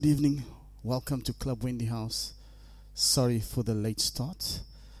Good evening. Welcome to Club Wendy House. Sorry for the late start.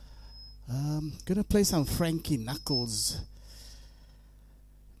 Gonna play some Frankie Knuckles.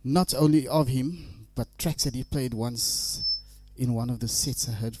 Not only of him, but tracks that he played once in one of the sets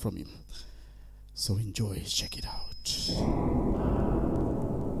I heard from him. So enjoy, check it out.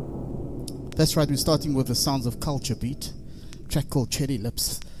 That's right, we're starting with the Sounds of Culture beat. Track called Cherry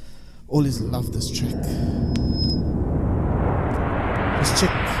Lips. Always love this track. Just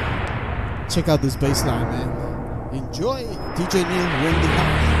check out this bass line, man. Enjoy. DJ Neil, Wendy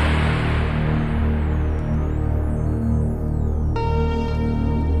House.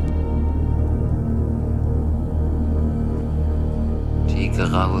 Die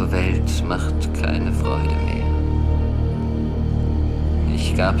graue Welt macht keine Freude mehr.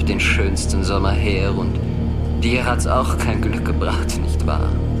 Ich gab den schönsten Sommer her und dir hat's auch kein Glück gebracht, nicht wahr?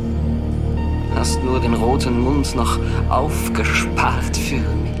 Hast nur den roten Mund noch aufgespart für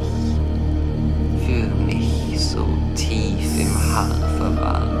mich so tief im Haar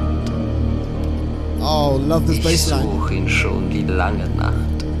verwahrt. Oh, love this bassline. Ich such ihn schon die lange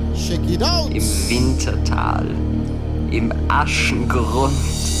Nacht. Check it out. Im Wintertal, im Aschengrund.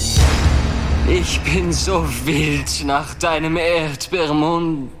 Ich bin so wild nach deinem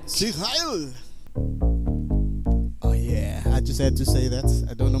Erdbeermund. Sich heil. Oh yeah, I just had to say that.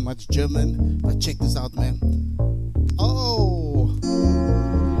 I don't know much German, but check this out, man. Oh.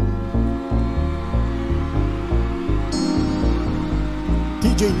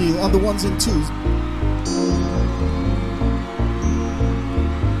 DJ Neil on the ones and twos.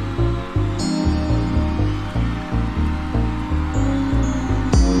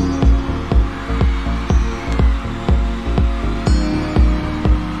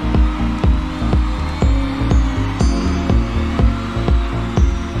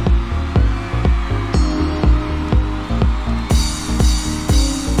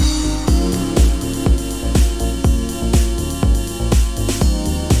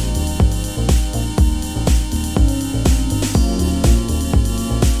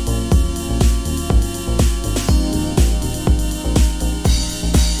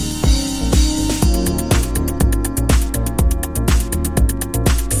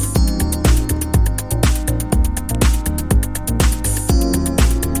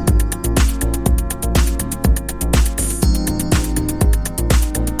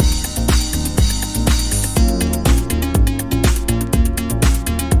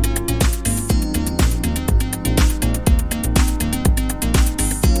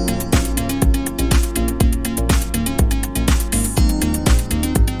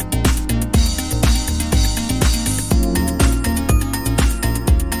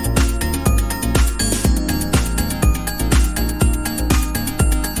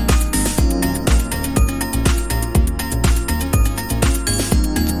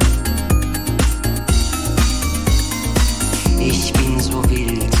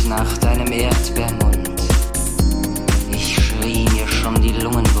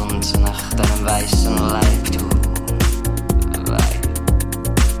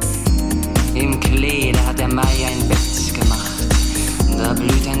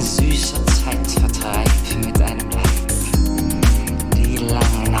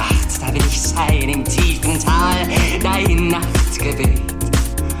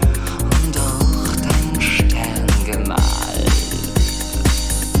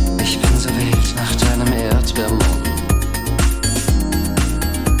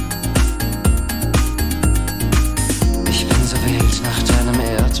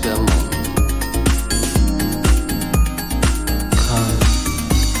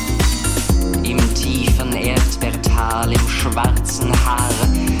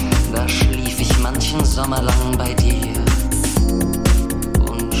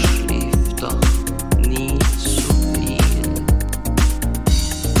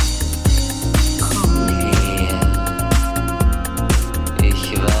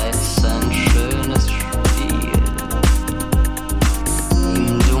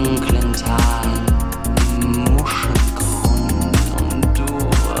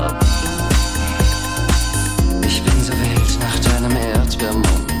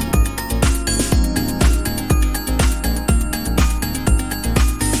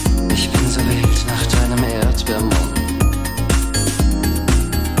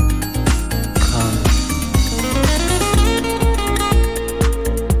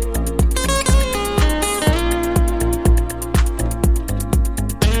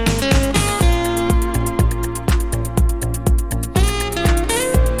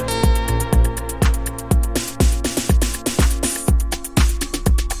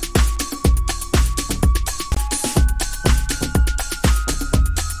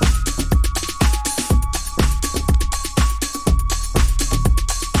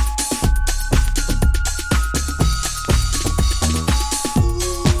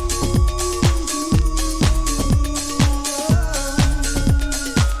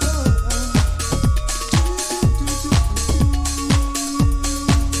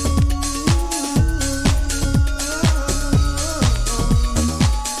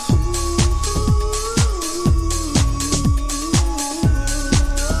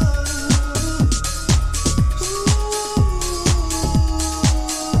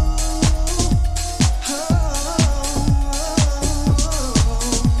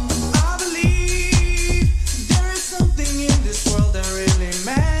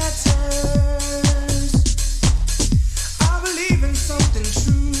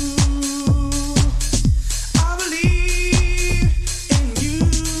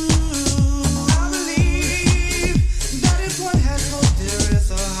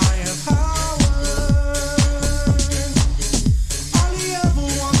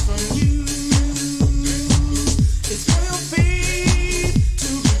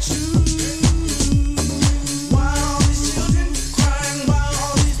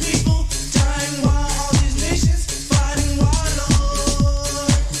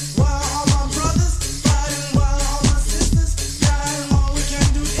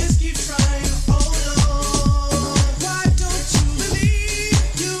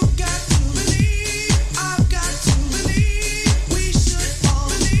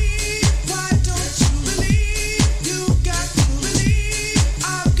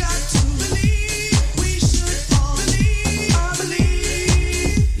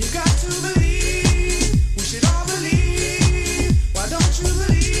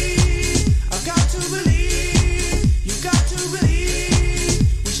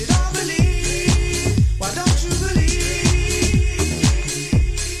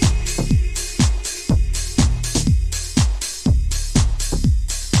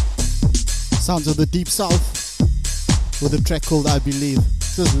 Sounds of the Deep South with a track called I Believe.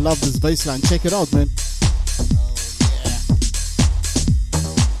 Just love this bass line. Check it out, man.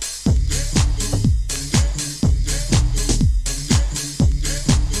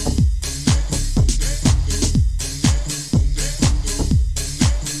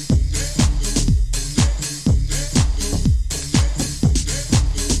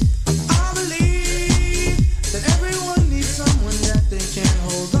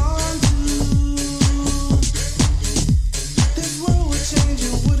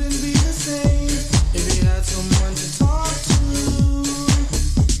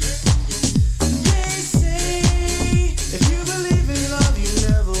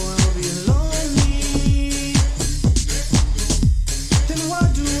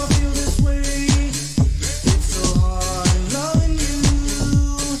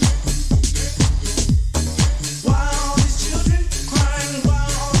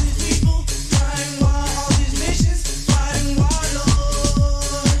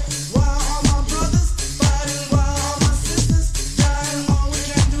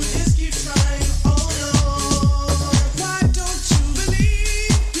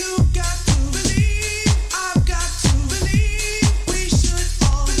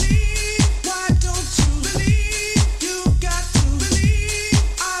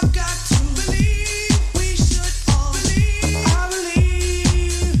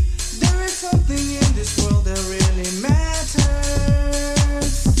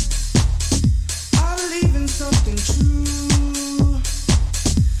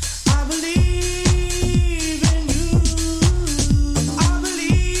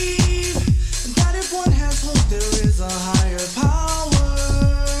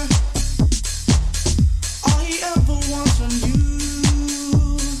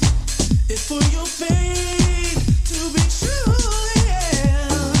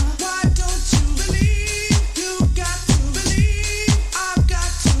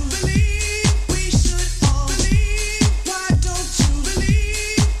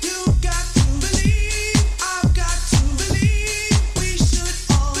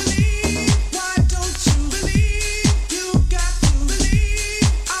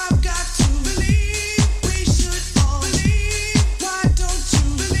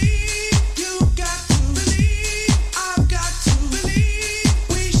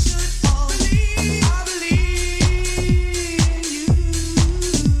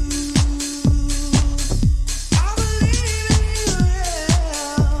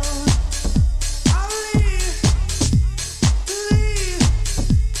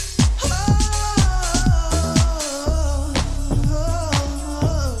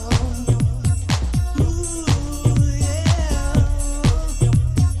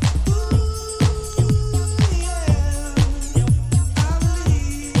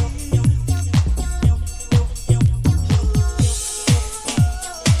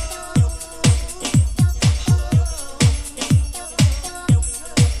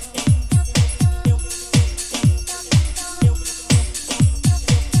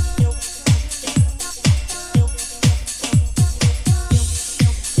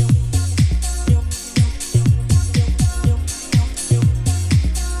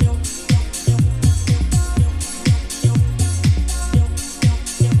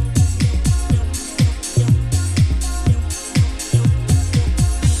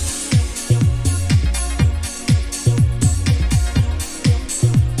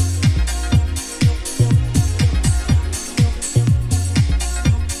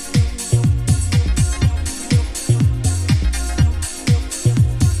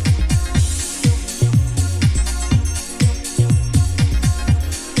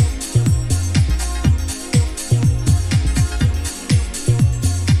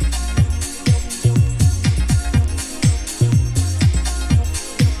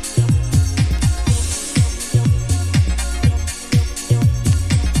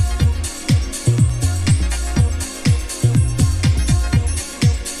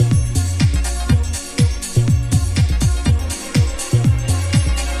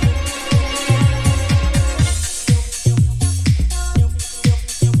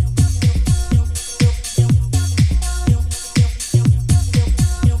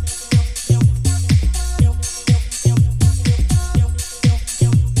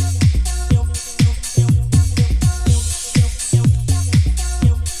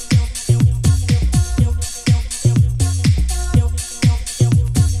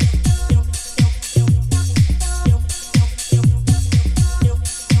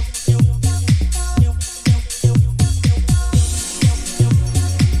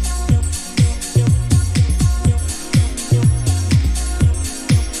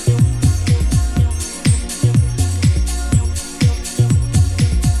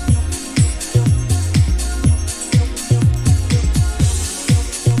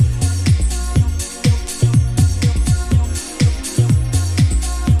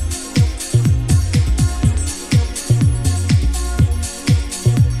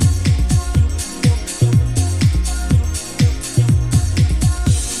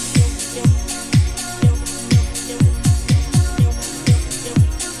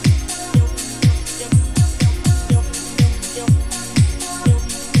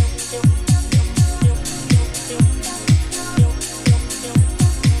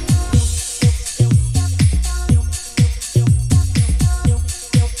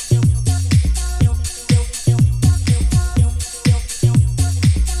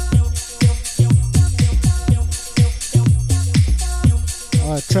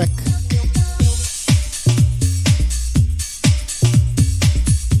 track.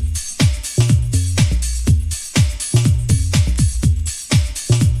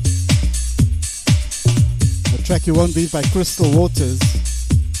 A track you won't beat by Crystal Waters.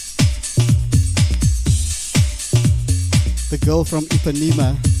 The girl from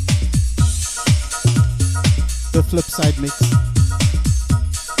Ipanema. The flip side mix.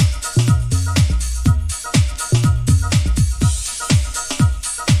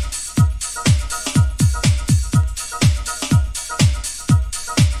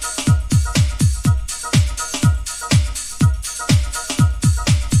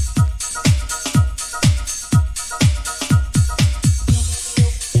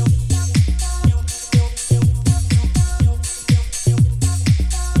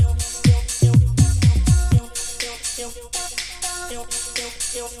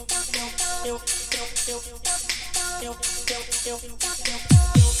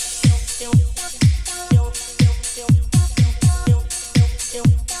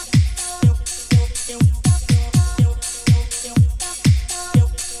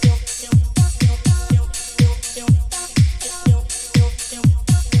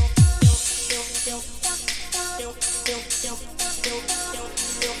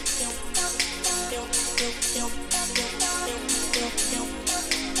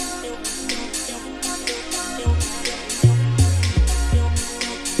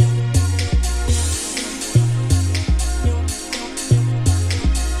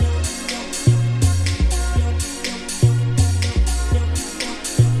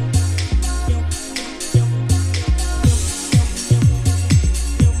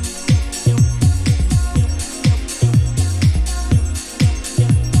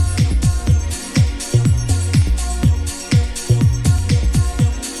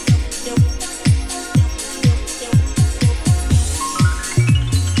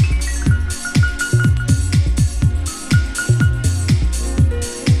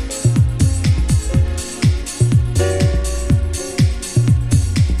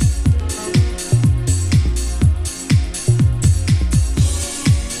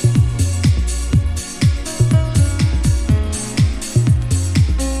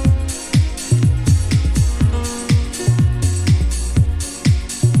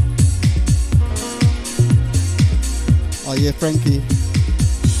 Frankie,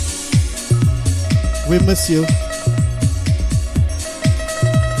 we miss you.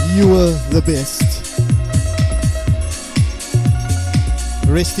 You were the best.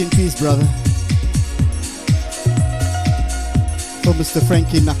 Rest in peace, brother. For Mr.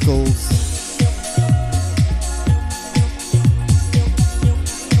 Frankie Knuckles.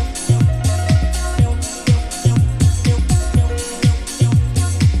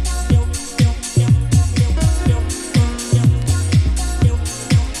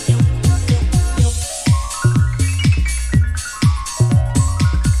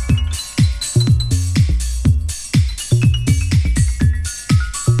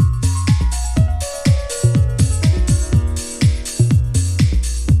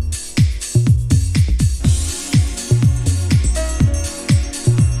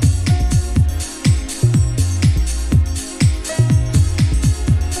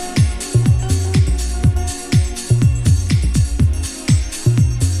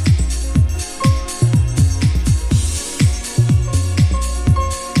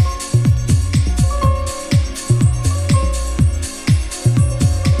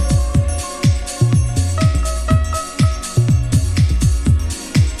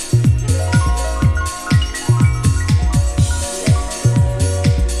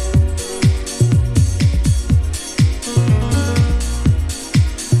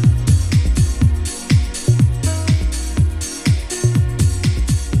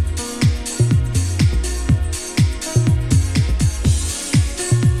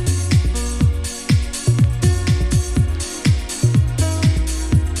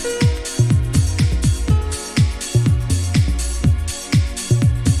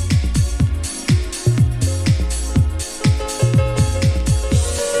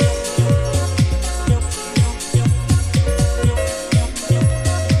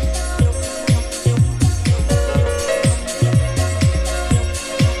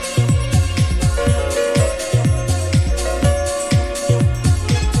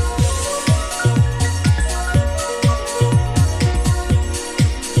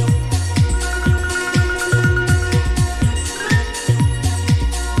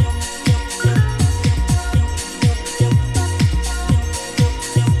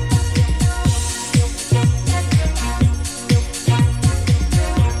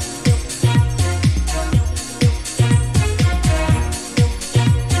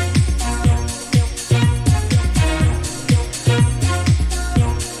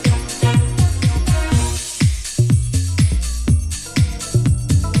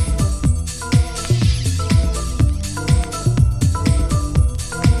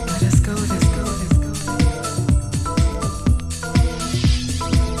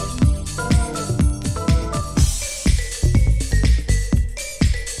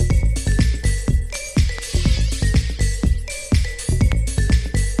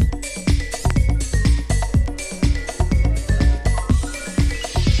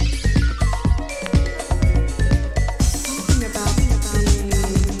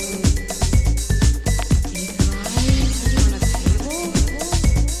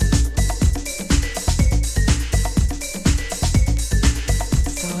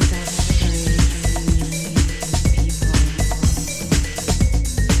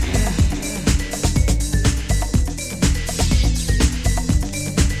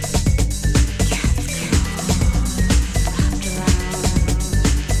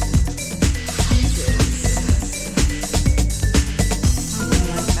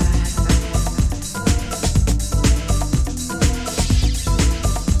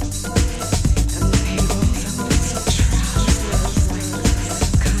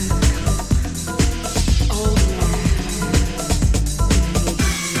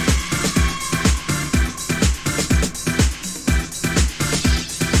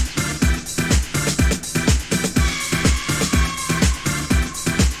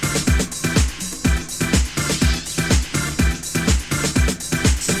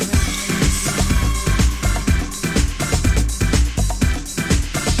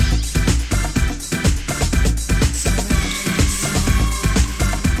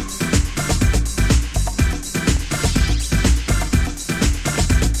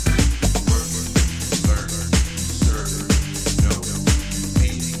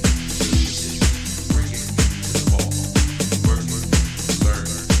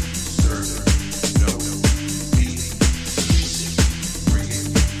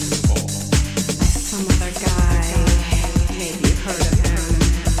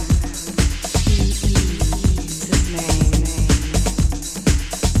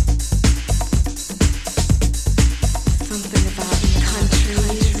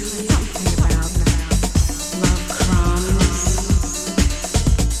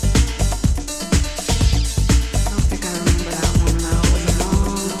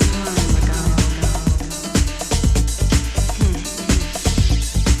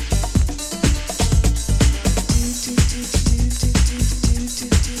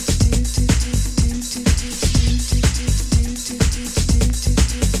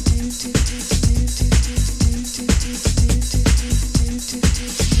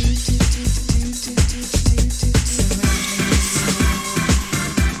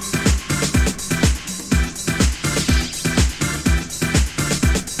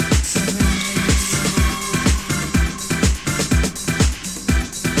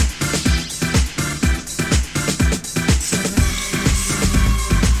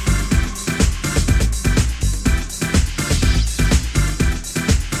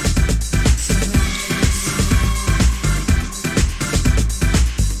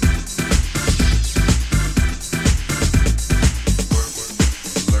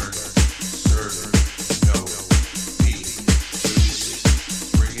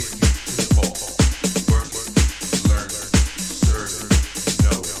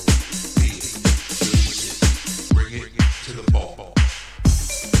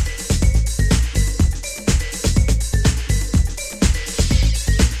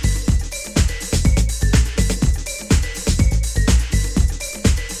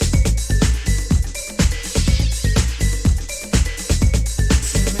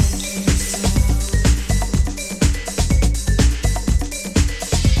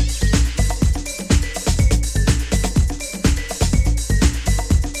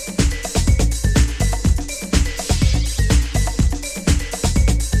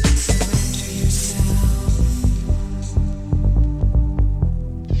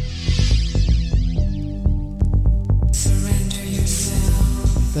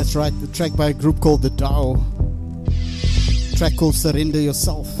 That's right, the track by a group called The Tao. Track called Surrender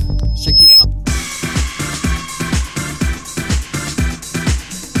Yourself. Check it out.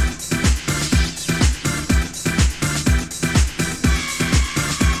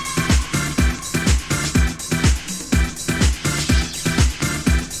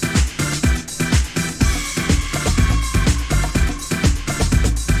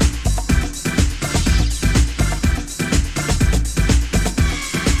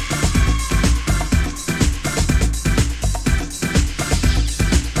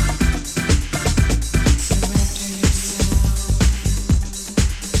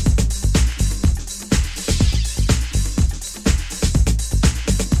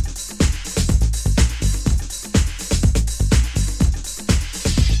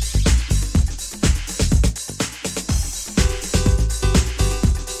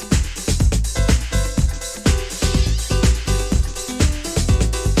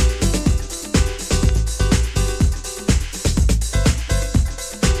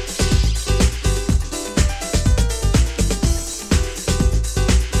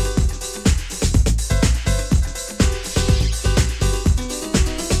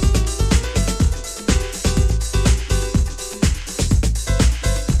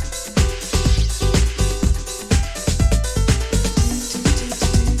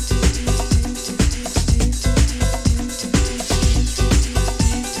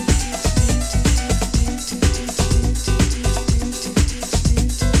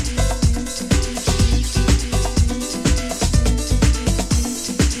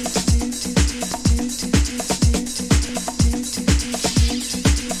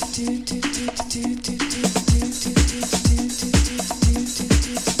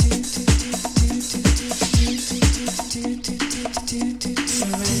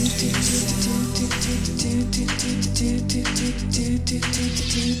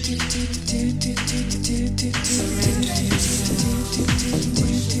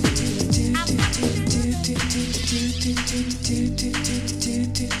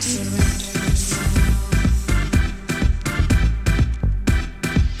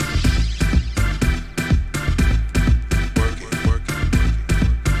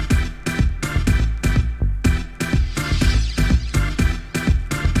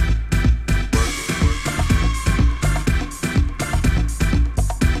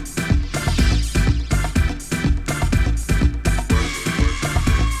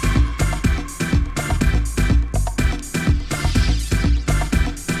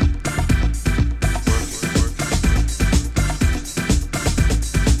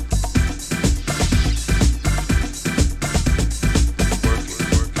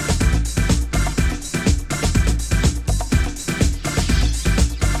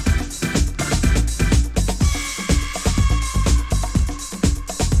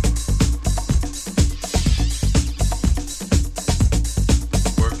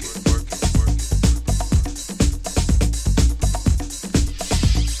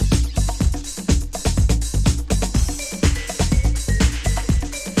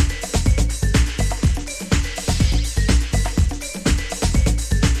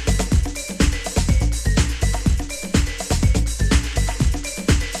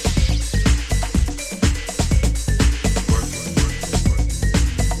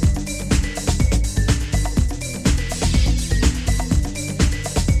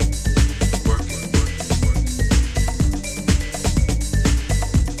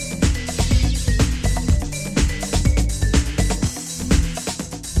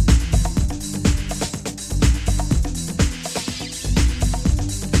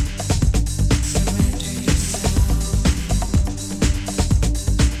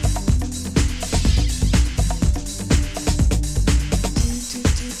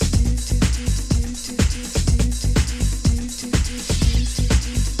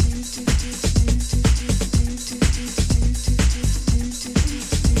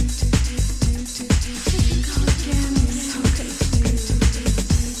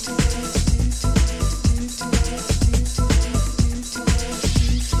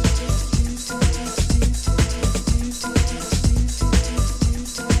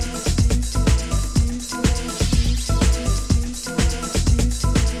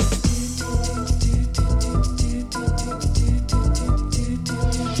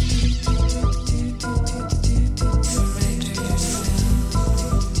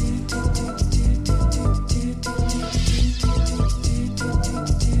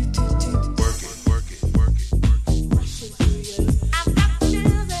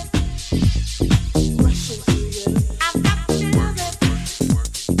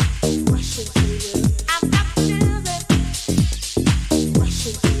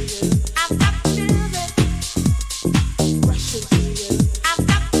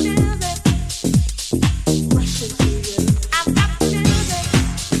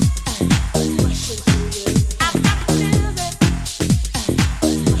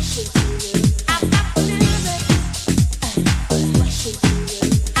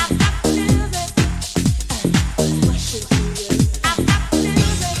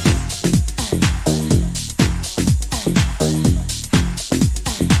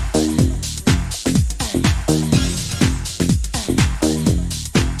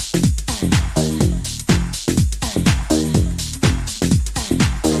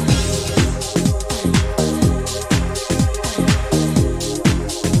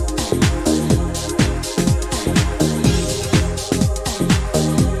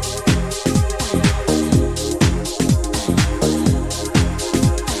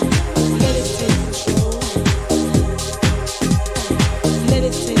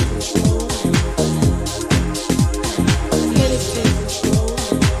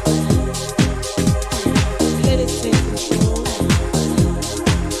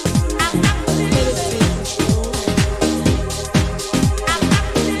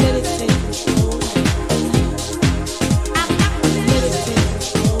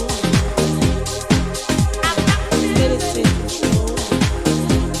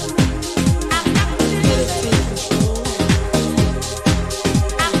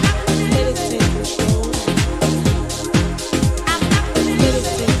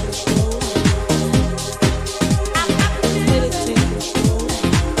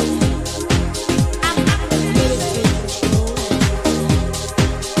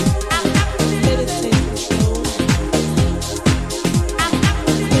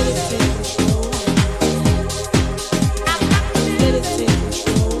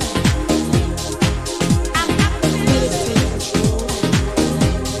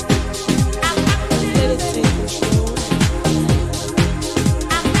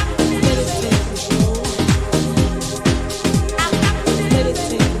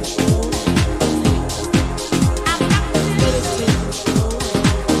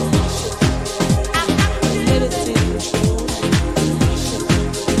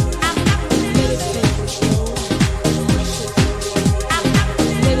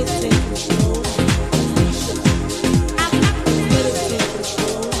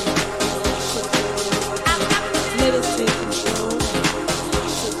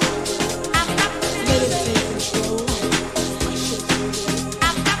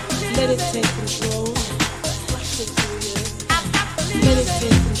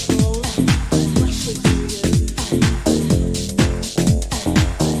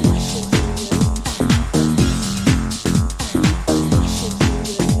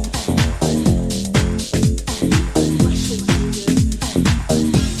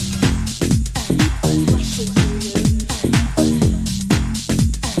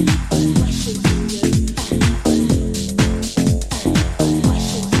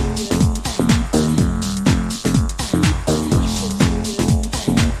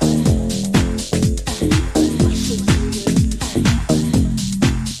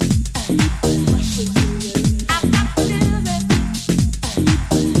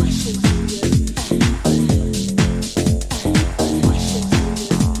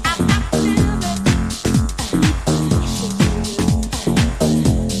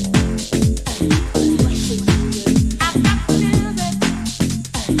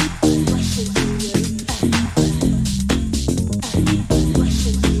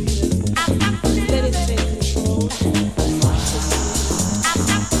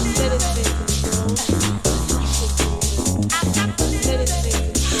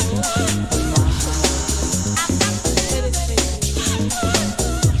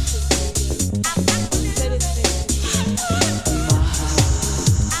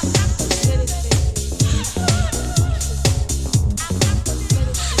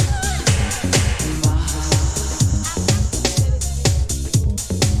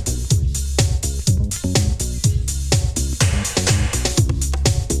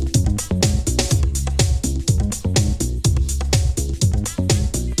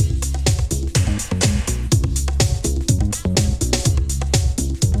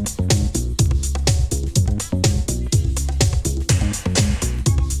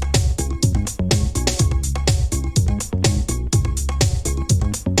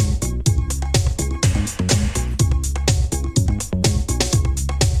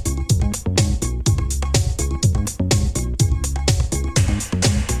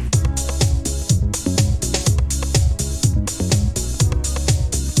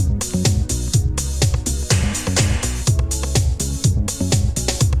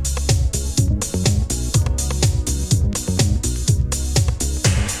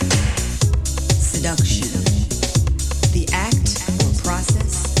 Seduction. The act or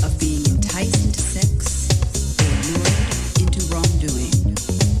process of being enticed into sex or lured into wrongdoing.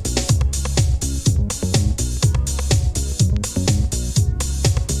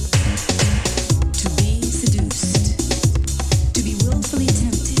 To be seduced. To be willfully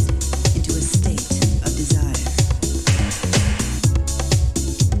tempted into a state of desire.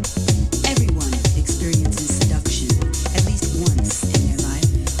 Everyone experiences seduction at least once in their life.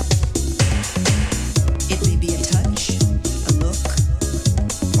 It may be a touch, a look,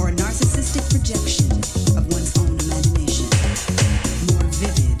 or a narcissistic projection of one's own imagination, more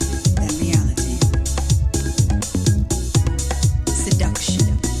vivid than reality. Seduction.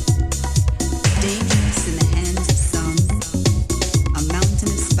 Dangerous in the hands of some, a mountain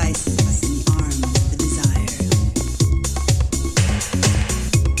of spices in the arms of the desire.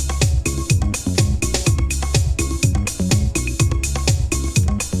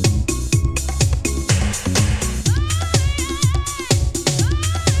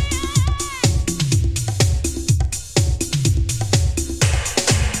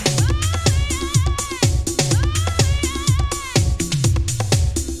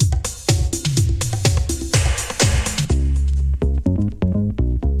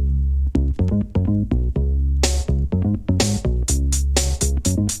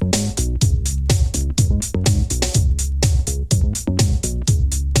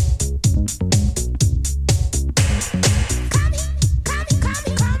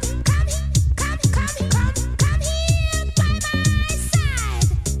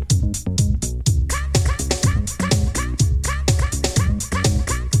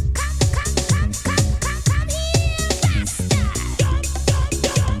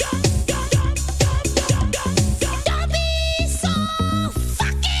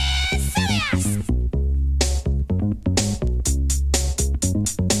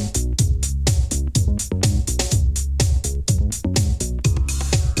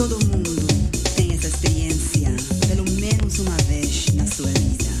 Todo mundo tem essa experiência pelo menos uma vez na sua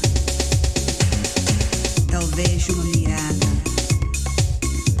vida. Talvez uma mirada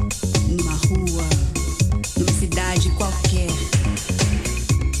numa rua, numa cidade qualquer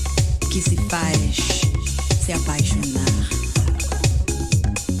que se faz se apaixonar.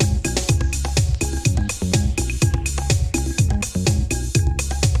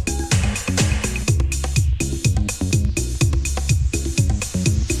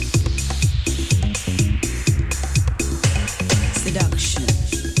 Seduction.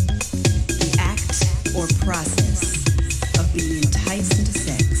 The act or process of being enticed into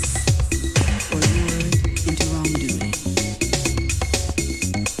sex or lured into wrongdoing.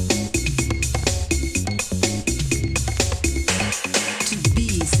 To be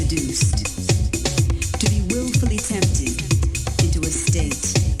seduced. To be willfully tempted into a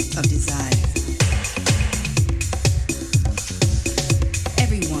state of desire.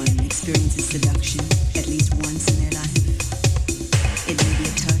 Everyone experiences seduction at least once in their life. It may be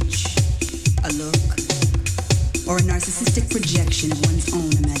a touch, a look, or a narcissistic projection of one's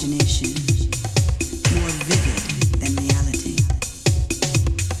own imagination, more vivid than reality.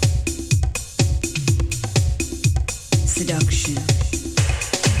 Seduction.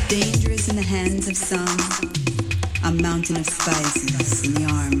 Dangerous in the hands of some, a mountain of spices in the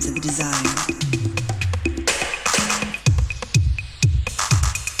arms of the desire.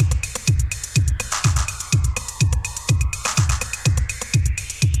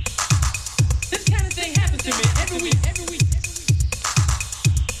 This kind of thing happens to me every week.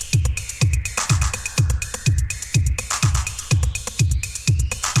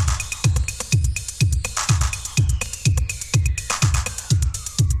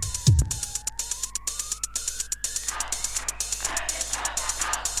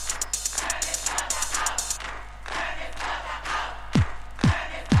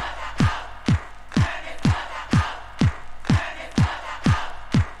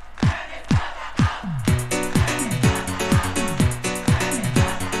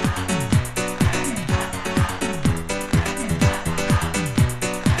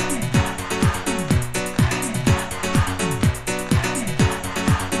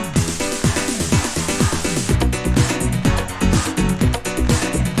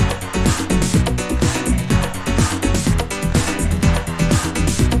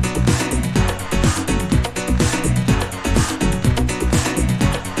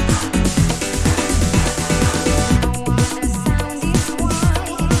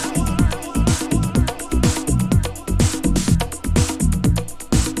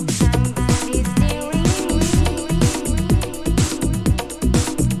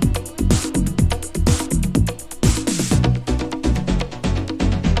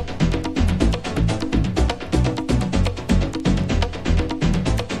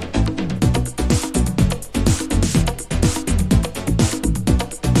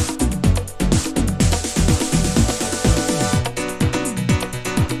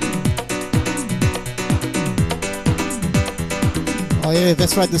 Oh yeah,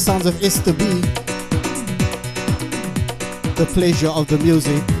 that's right, the sounds of Is to Be. The pleasure of the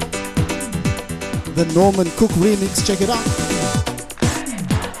music. The Norman Cook remix, check it out.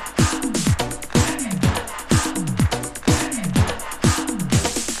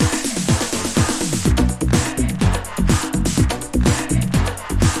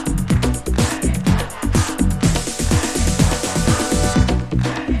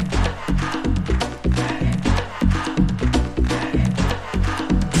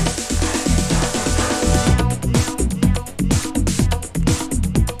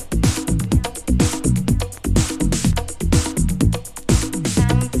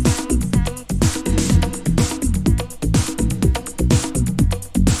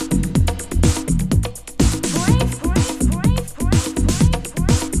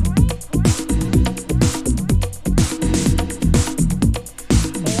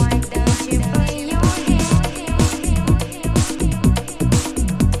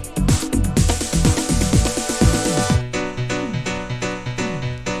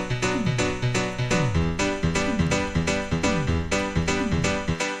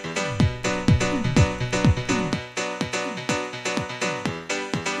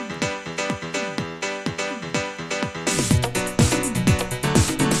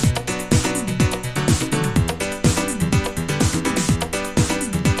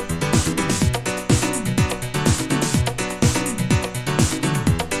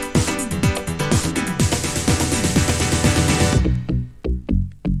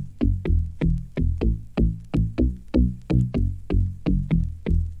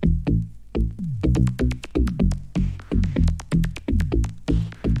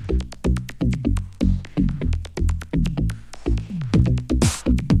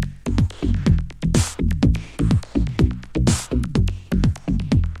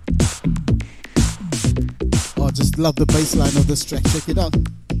 Love the bass line of this track, check it out.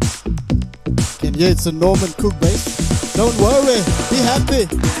 And yeah, it's a Norman Cook bass. Don't worry, be happy.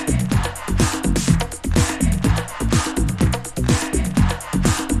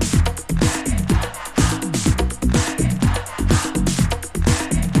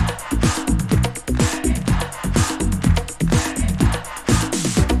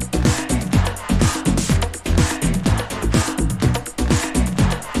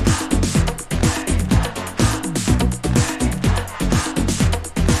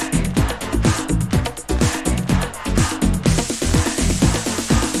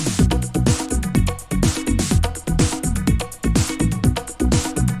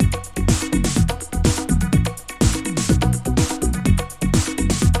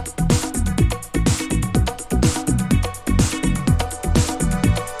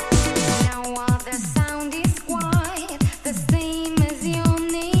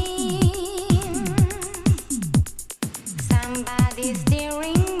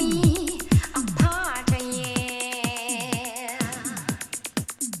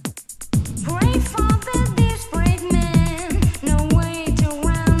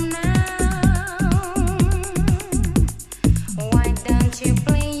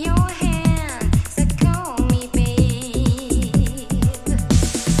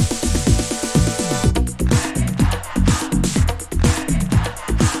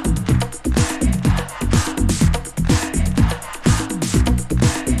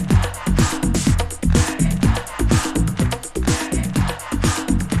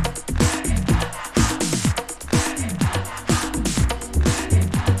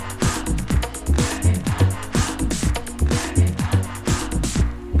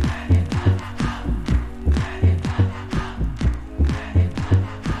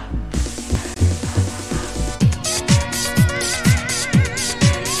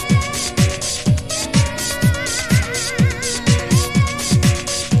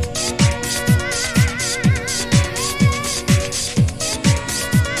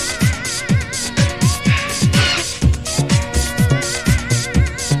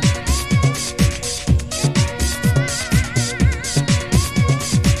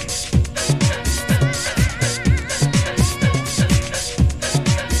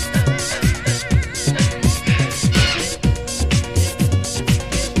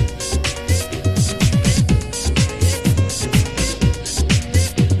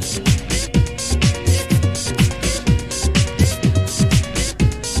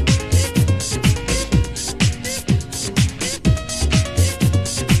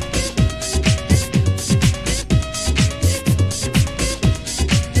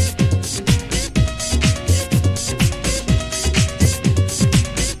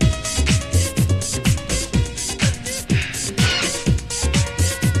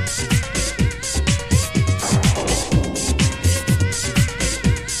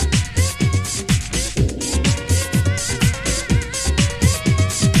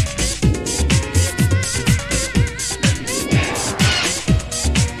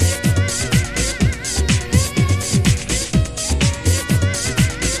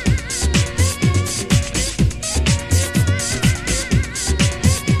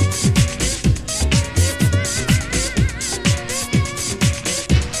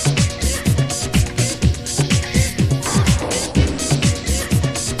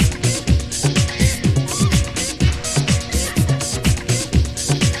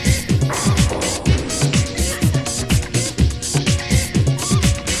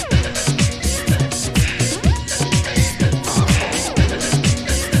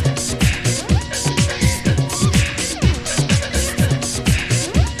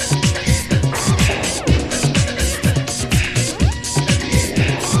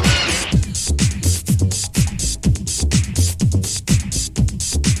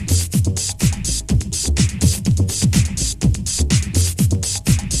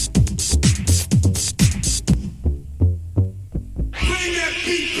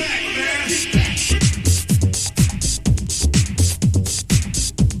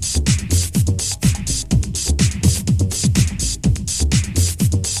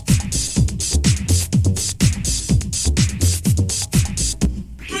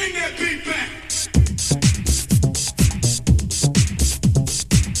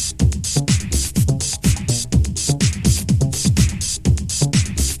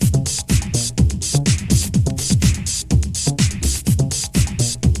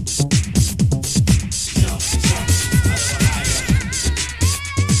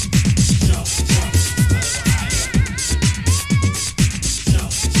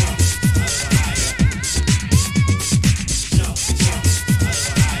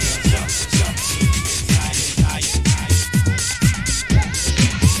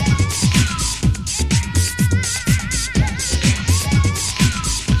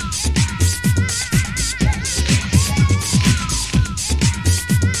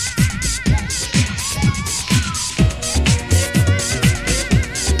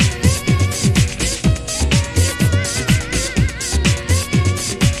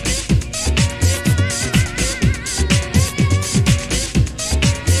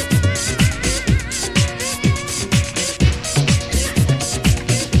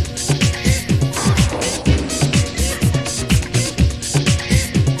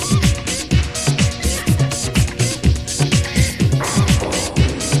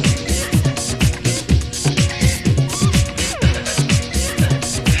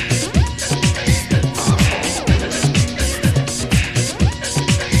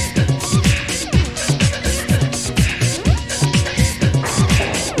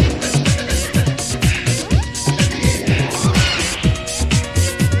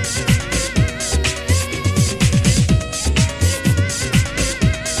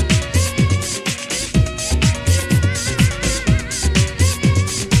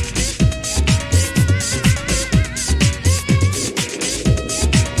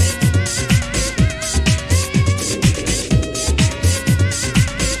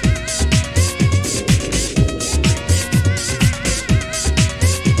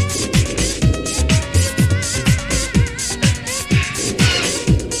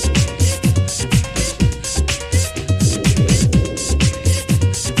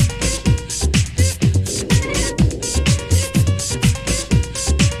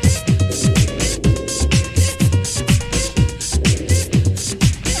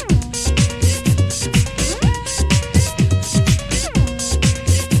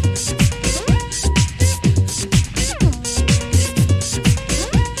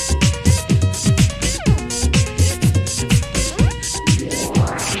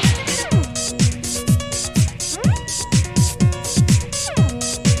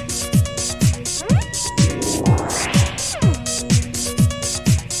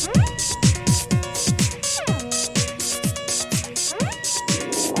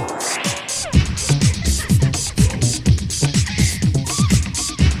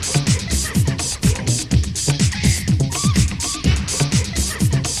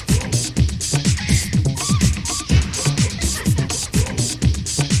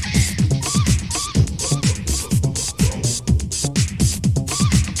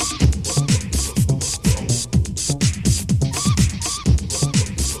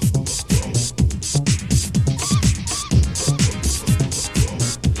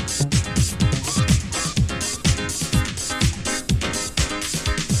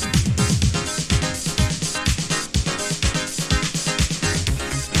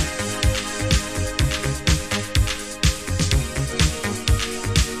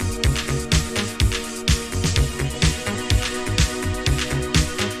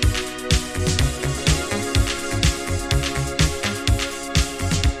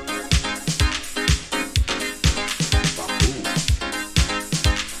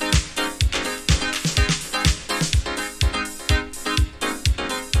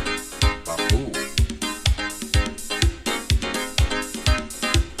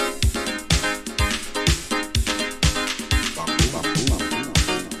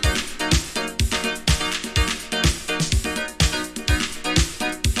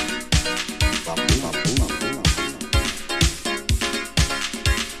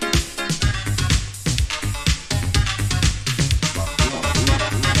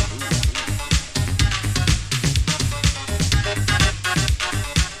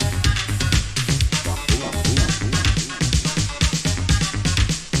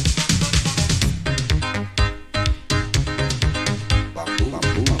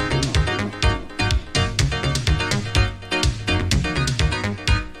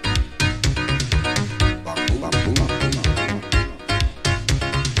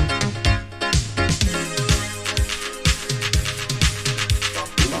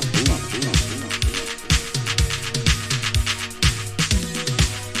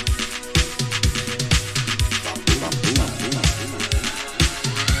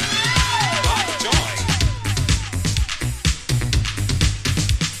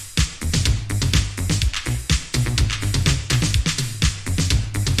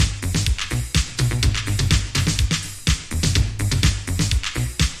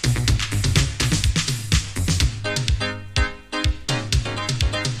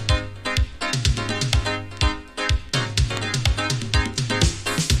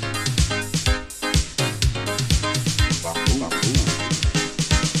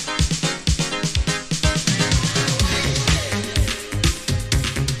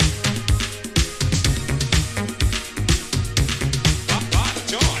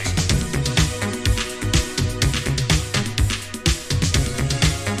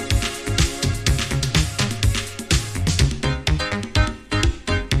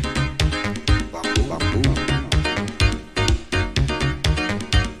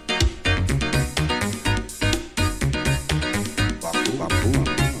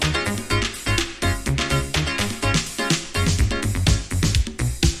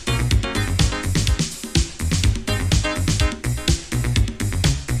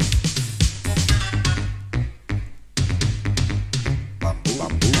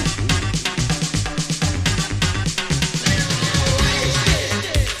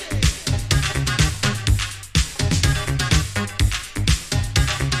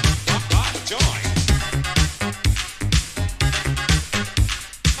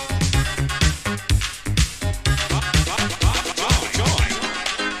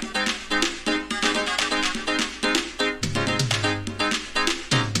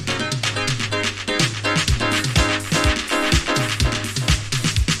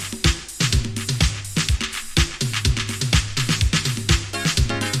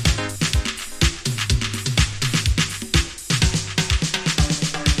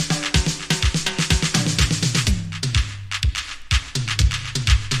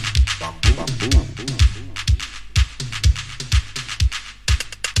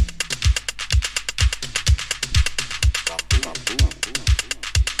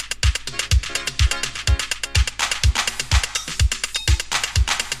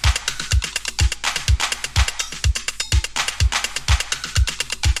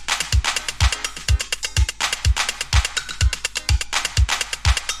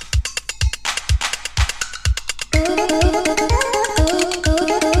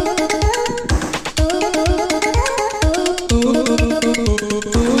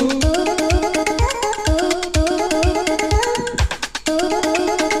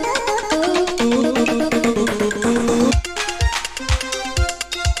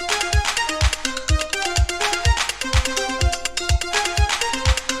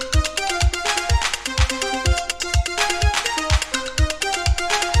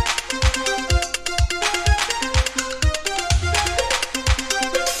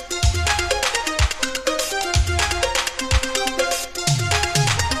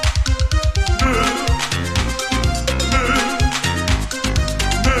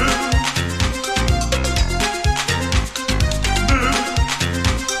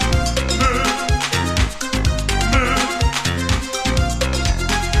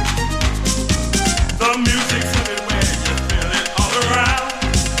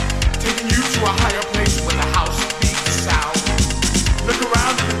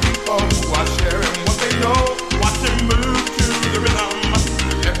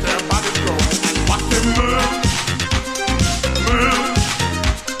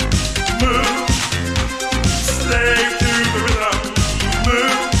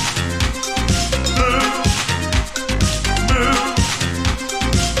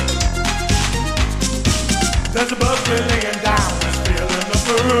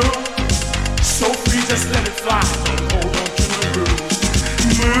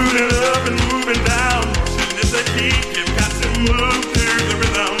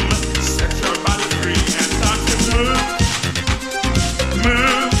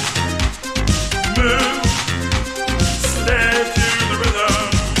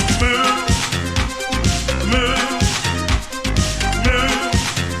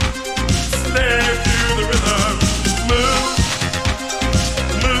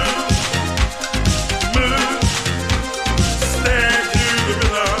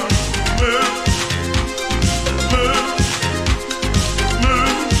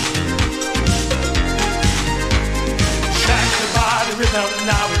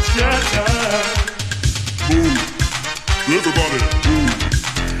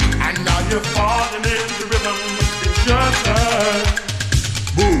 you're falling in the rhythm. It's just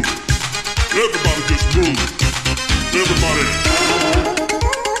move. Everybody just move. Everybody.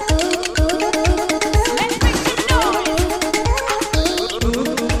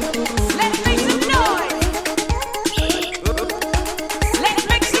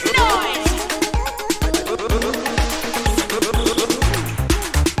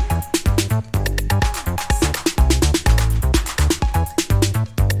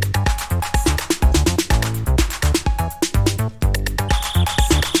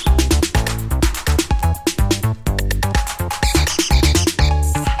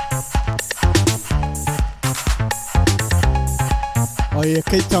 Oh yeah,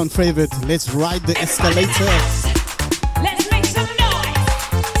 Cape Town favorite. Let's ride the escalator. Let's make some noise.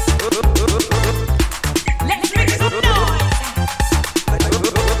 Let's make some noise.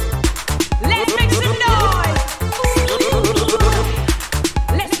 Let's make some noise.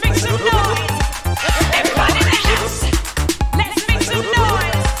 Let's make some noise. Everybody in the house. Let's make some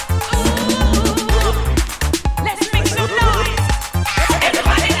noise. Let's make some noise.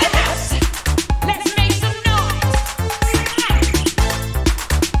 Everybody in the house. Let's make some noise.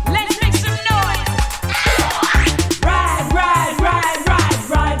 Let's make some noise. Ride, ride, ride, ride,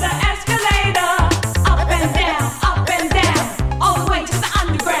 ride the escalator. Up and down, all the way to the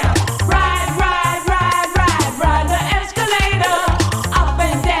underground. Ride, ride, ride, ride, ride the escalator. Up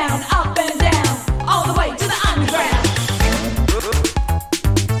and down, all the way to the underground.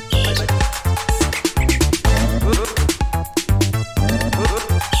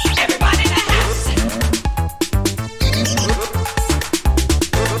 Everybody in the house.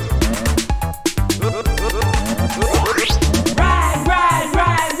 Ride, ride,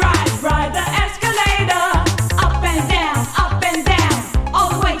 ride, ride, ride the escalator. Up and down, all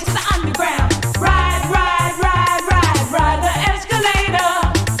the way to the underground. Ride, ride, ride, ride, ride the escalator.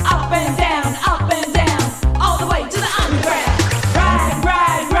 Up and down, all the way to the underground. Ride,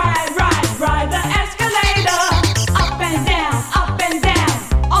 ride, ride, ride, ride the escalator. Up and down,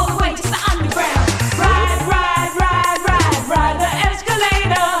 all the way to the underground. Ride, ride, ride, ride, ride the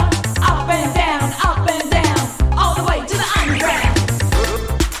escalator. Up and down, all the way to the underground.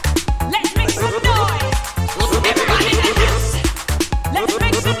 Let's make some noise. Everybody in the house. Let's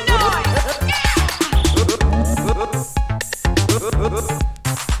make some noise.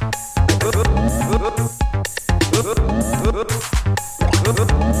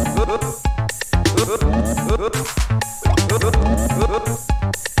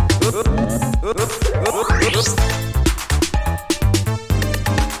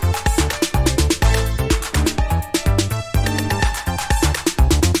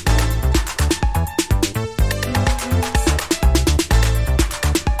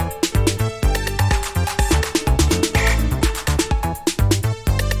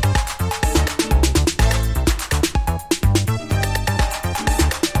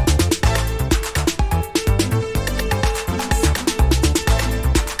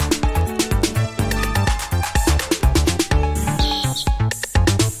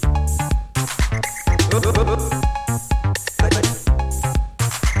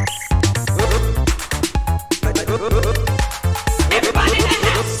 Everybody in the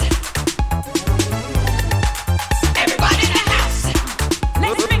house. Everybody in the house.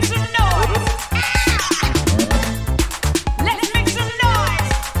 Let's make some noise. Let's make some noise.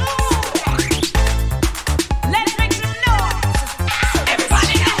 Let's make some noise.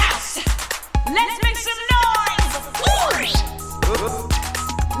 Everybody in the house. Let's make some noise.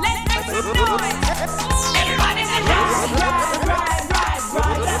 Let's make some noise. Everybody in the house. Ride, ride, ride,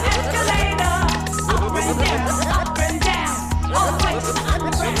 ride the escalator. Up and down, all the way to the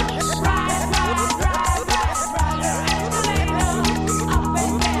underground. Ride, ride, ride, ride, ride the escalator. Up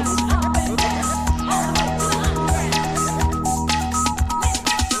and down, all the way to the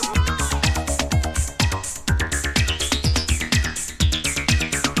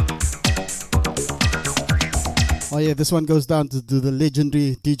Oh yeah, this one goes down to the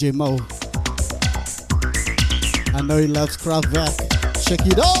legendary DJ Mo. I know he loves Kraftwerk. Check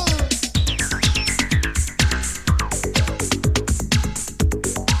it out.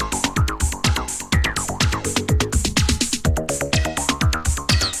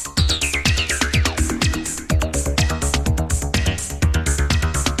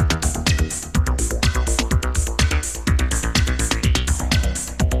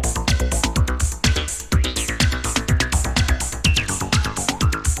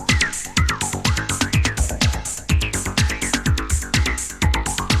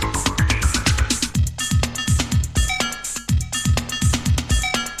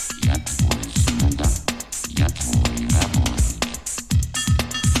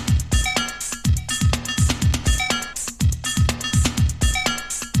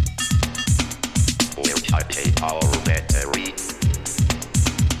 our battery.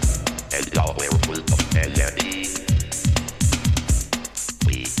 And now we're full of melody.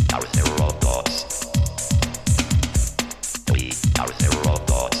 We are the robots. We are the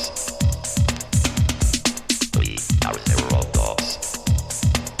robots. We are the robots.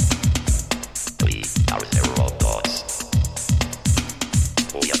 We are the robots.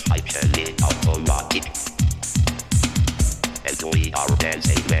 We are hyperly automatic. And we are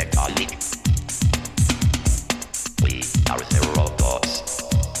dancing metallic. We are the robots.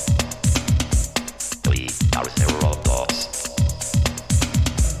 We are the robots.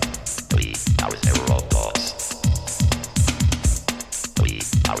 We are the robots. We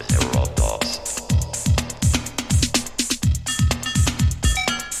are the robots.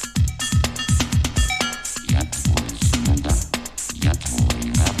 Я твой слуга, я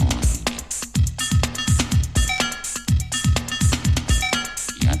твой работник.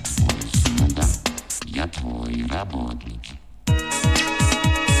 Я твой слуга, я твой работник.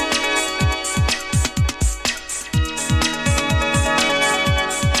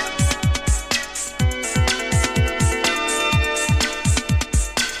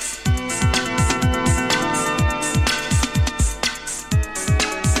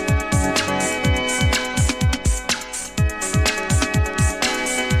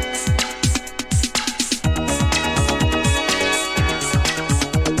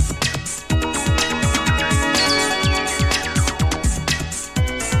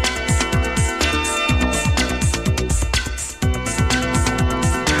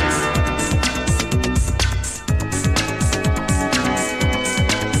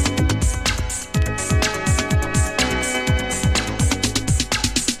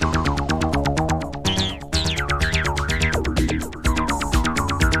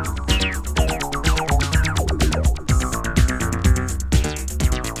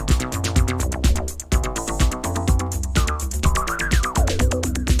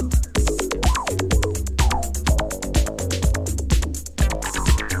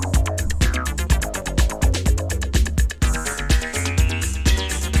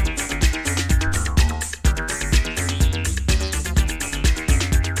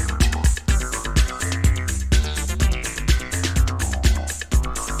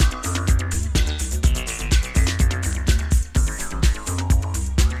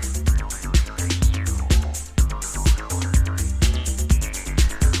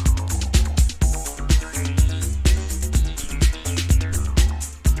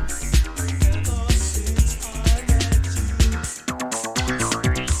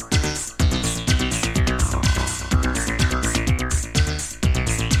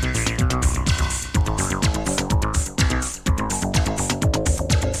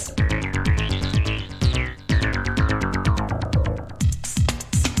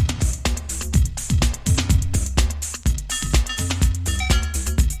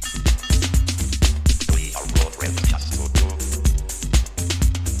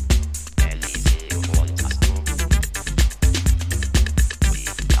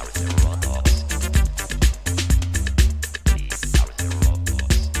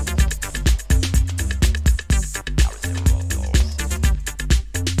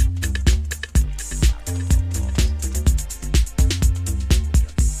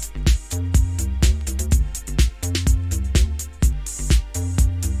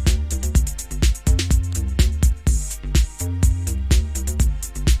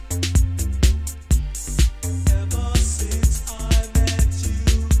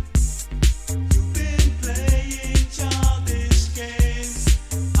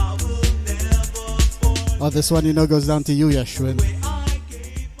 Oh, this one, you know, goes down to you, Yashwin.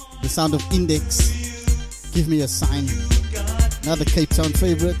 The sound of Index. Give me a sign. Another Cape Town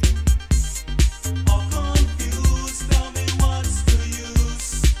favorite.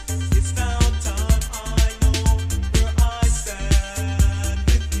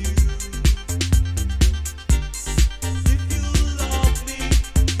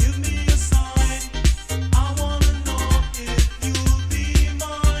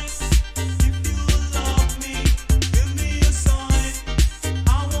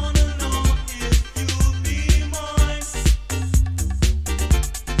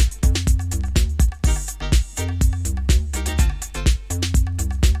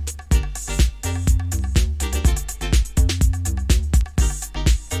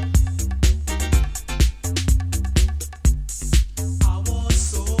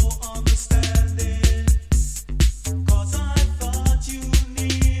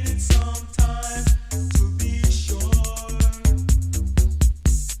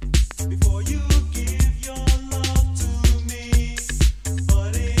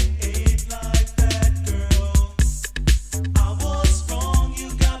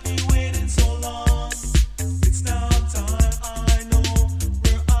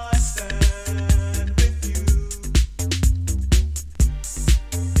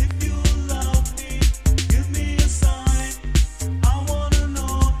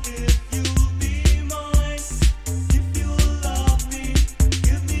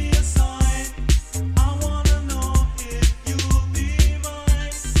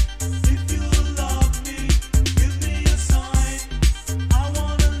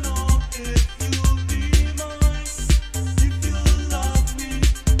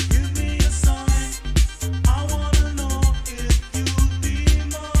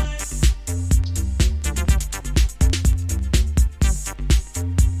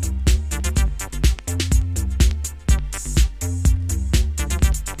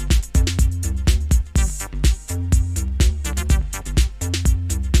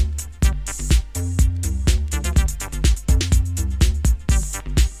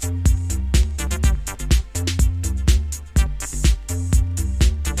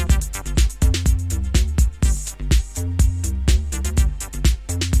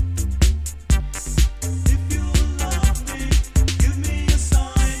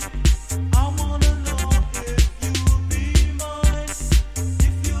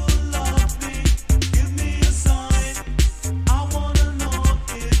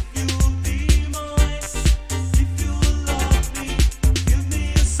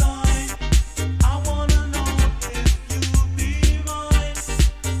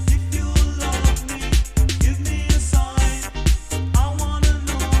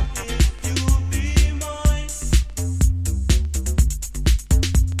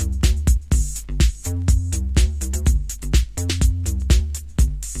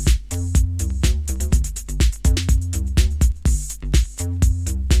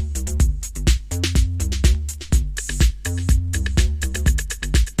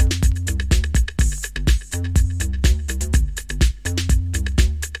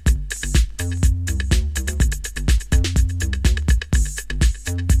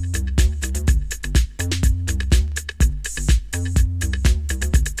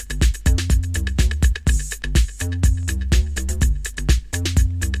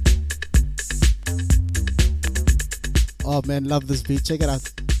 Oh man, love this beat. Check it out.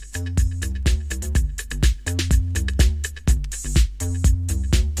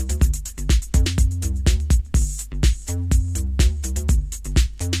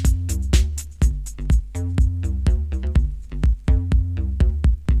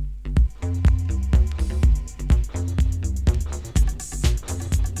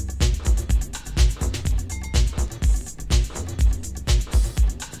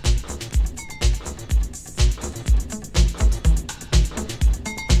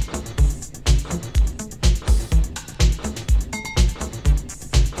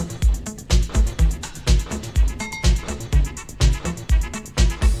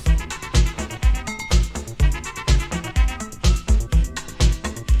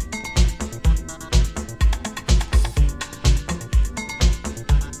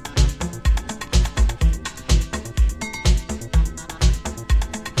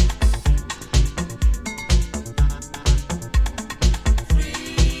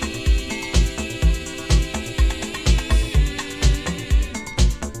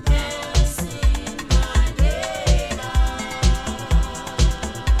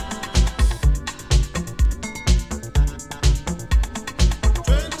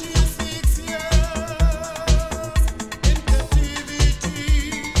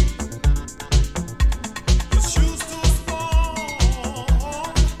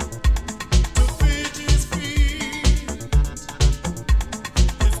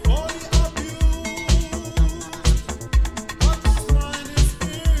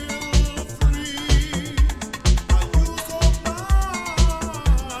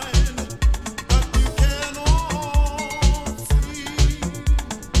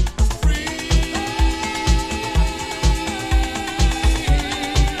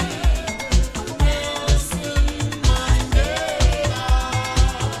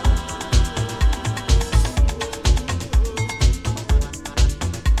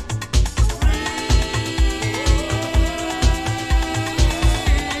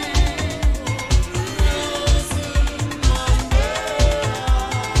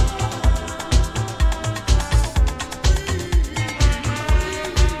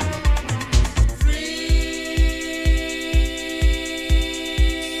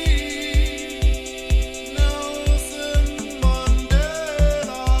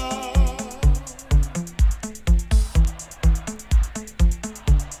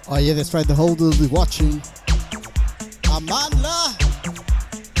 Oh yeah, that's right, the whole world will be watching. Amandla!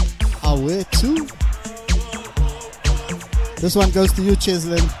 Away too. This one goes to you,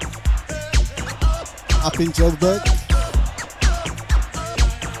 Chislin. Up in Joburg.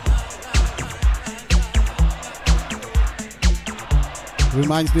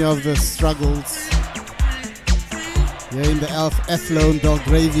 Reminds me of the struggles. Yeah, in the Athlone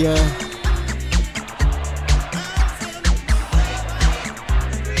Belgravia.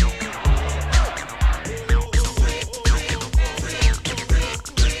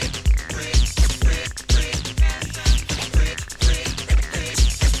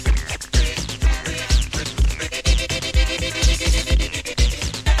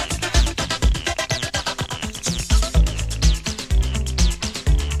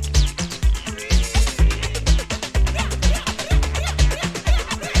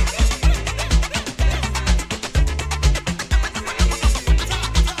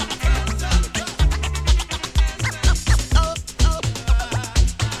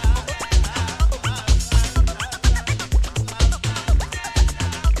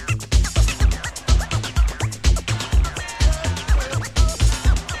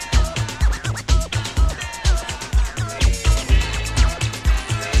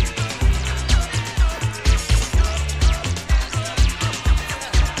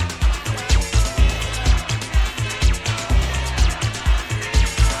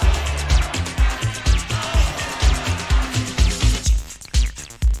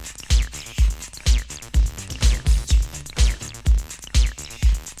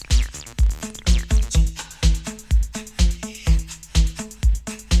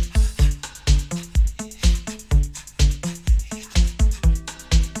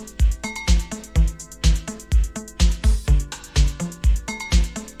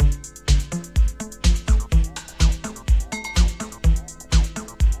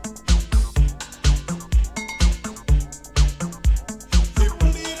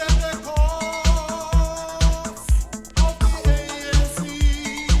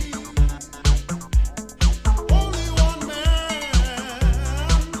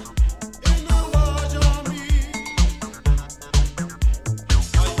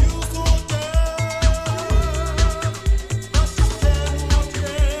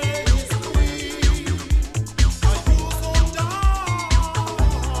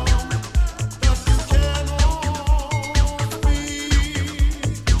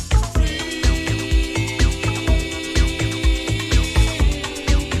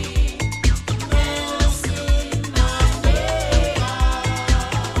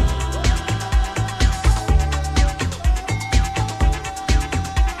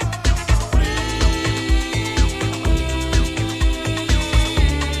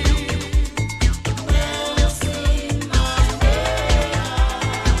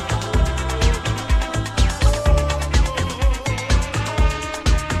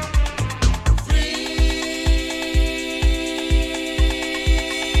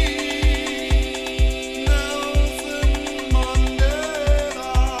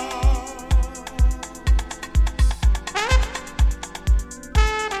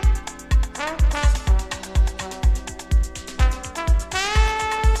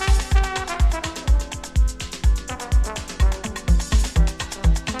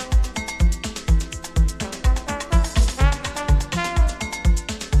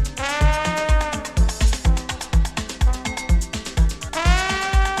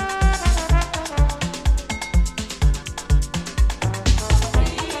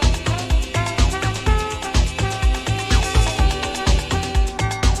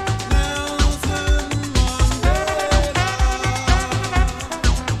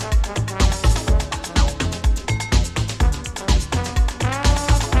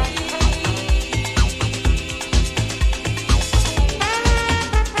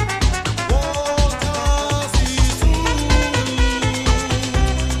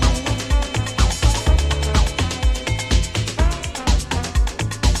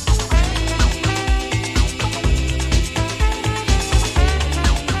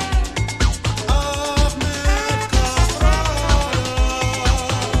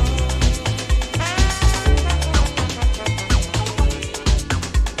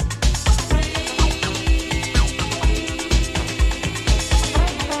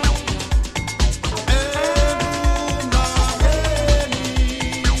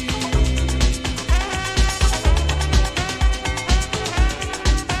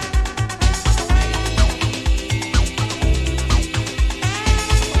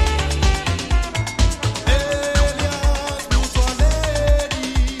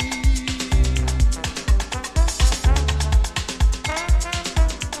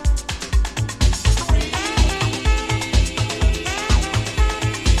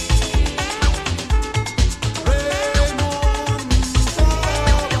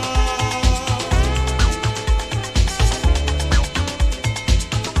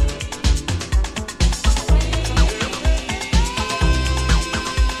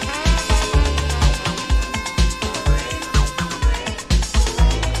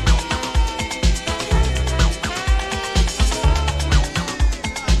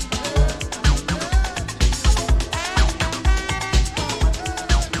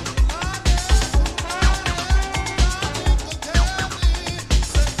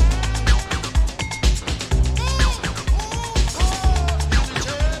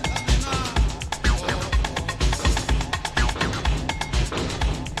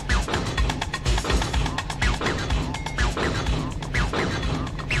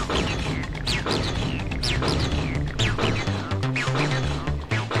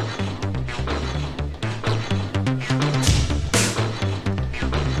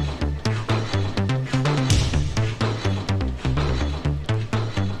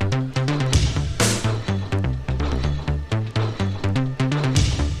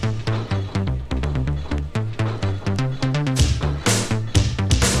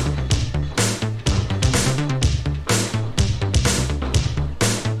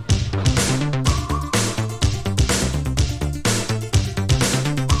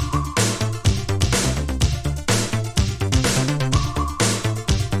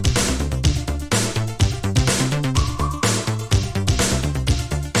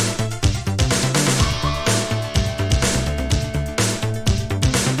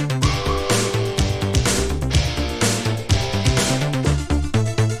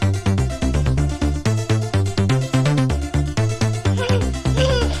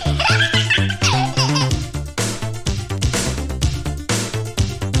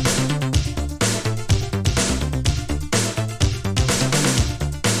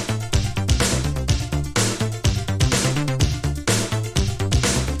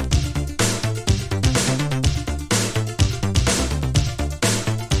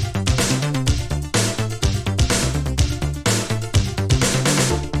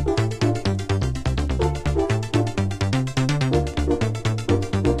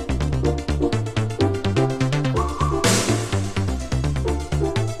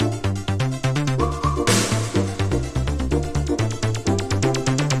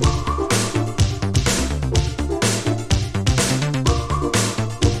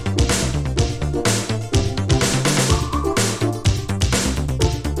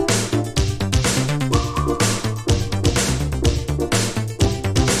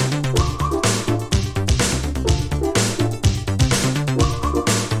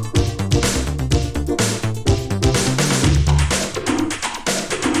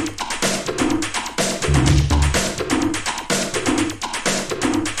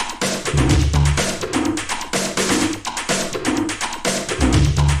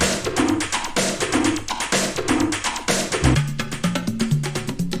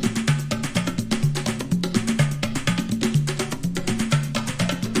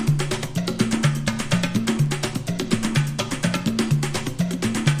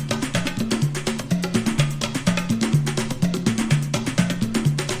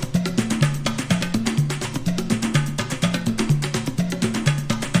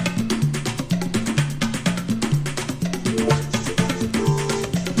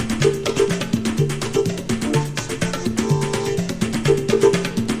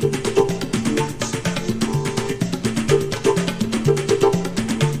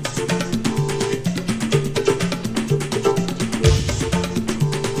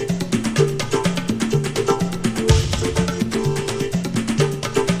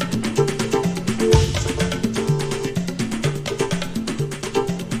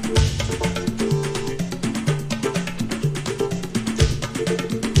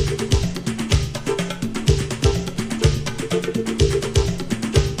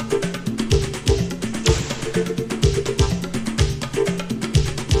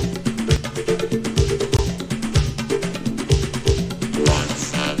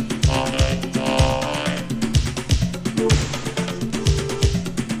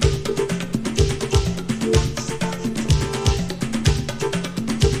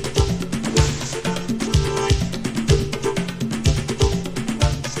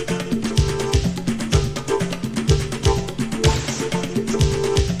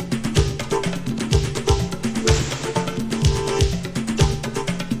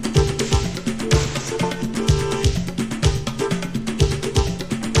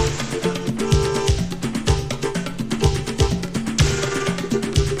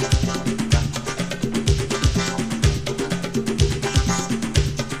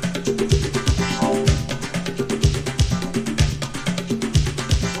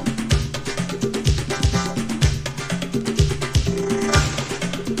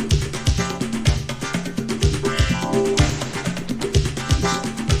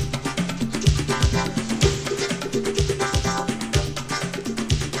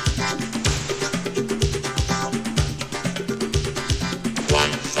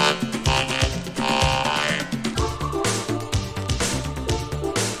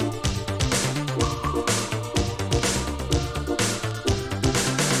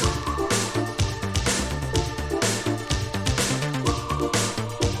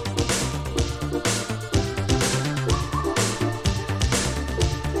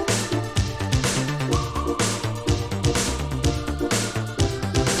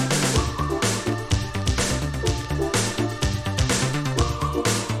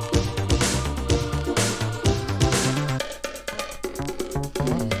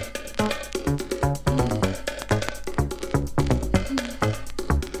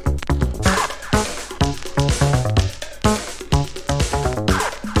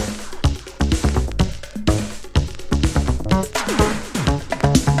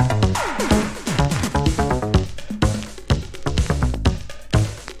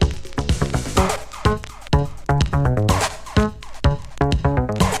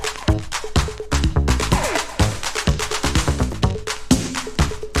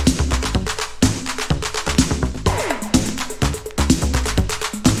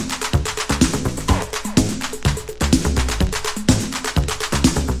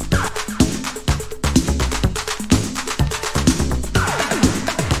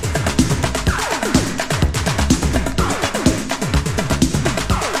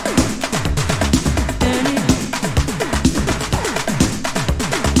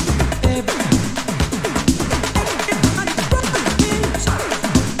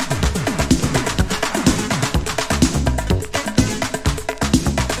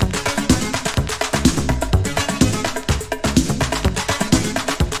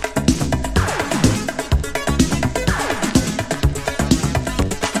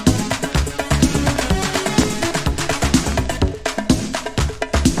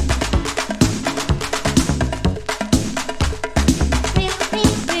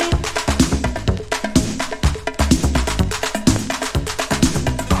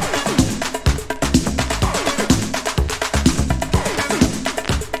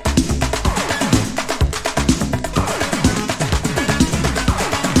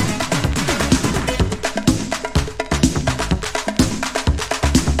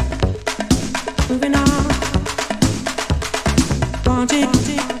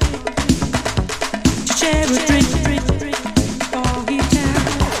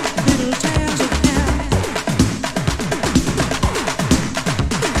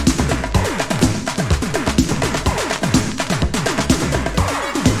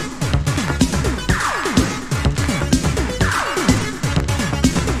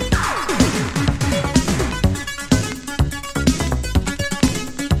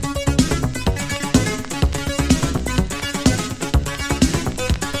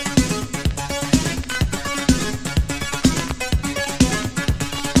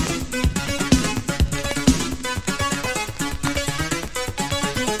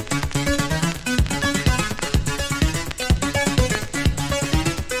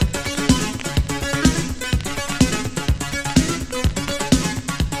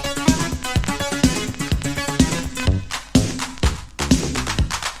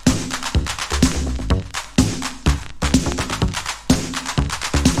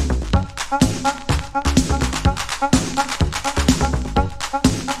 Baby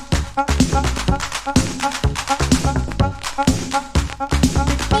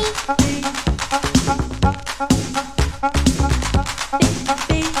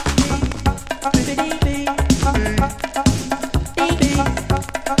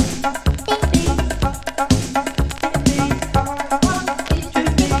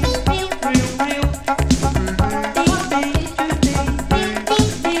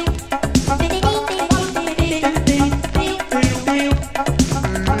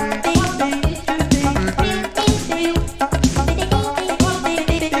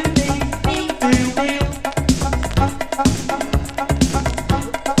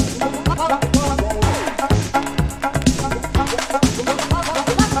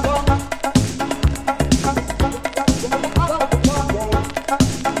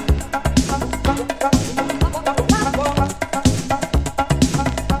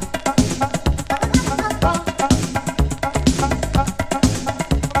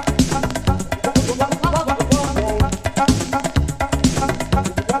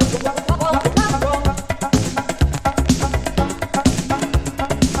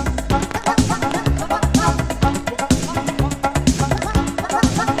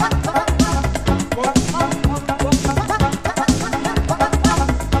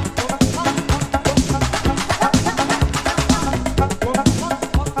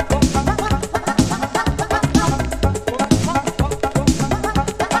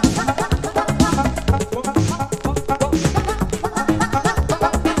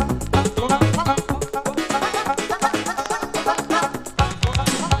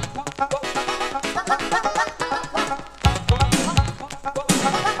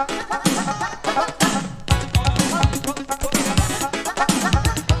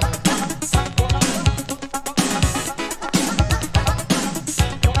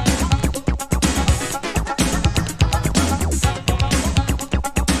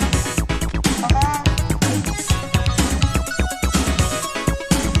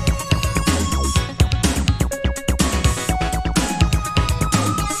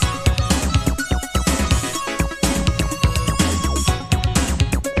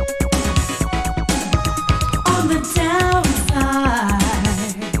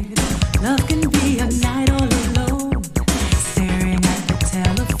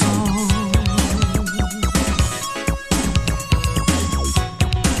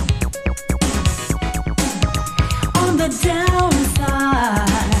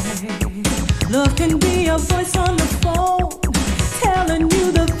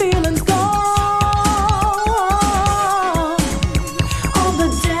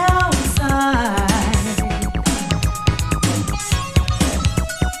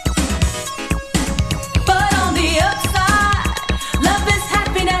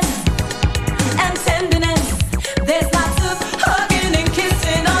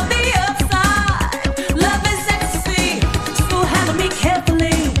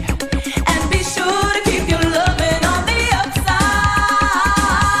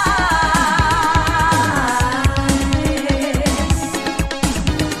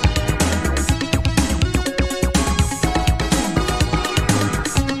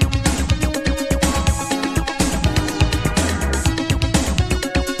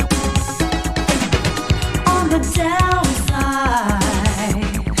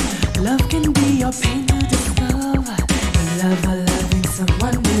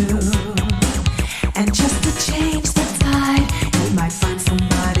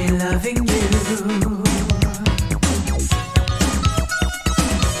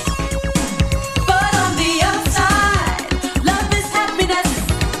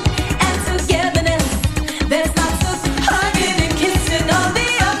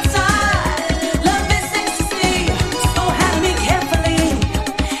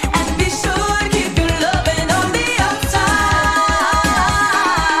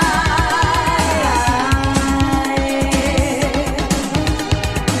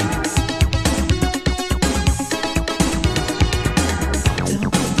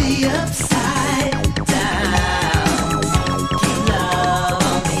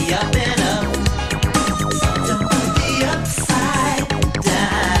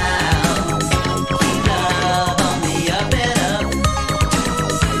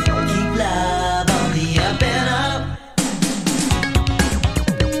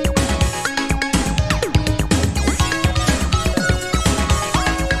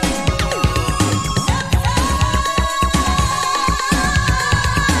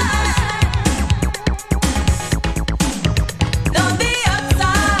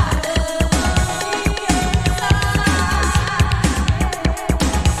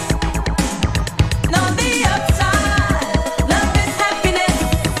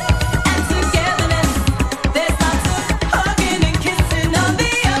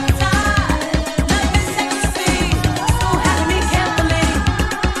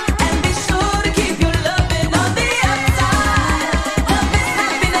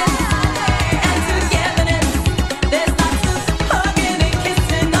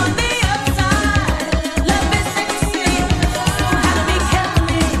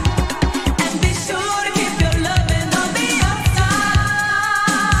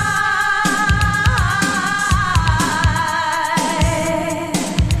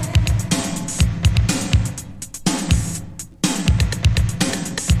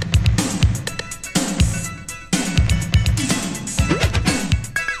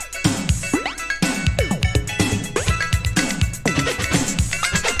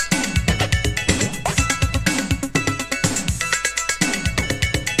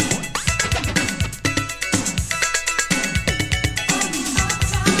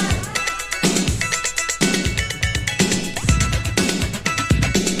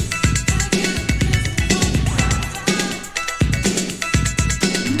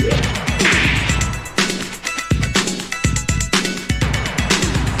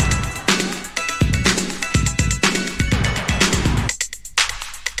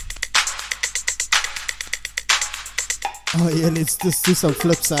let's just do some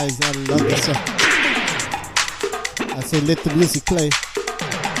flip sides. I love that song. I say let the music play.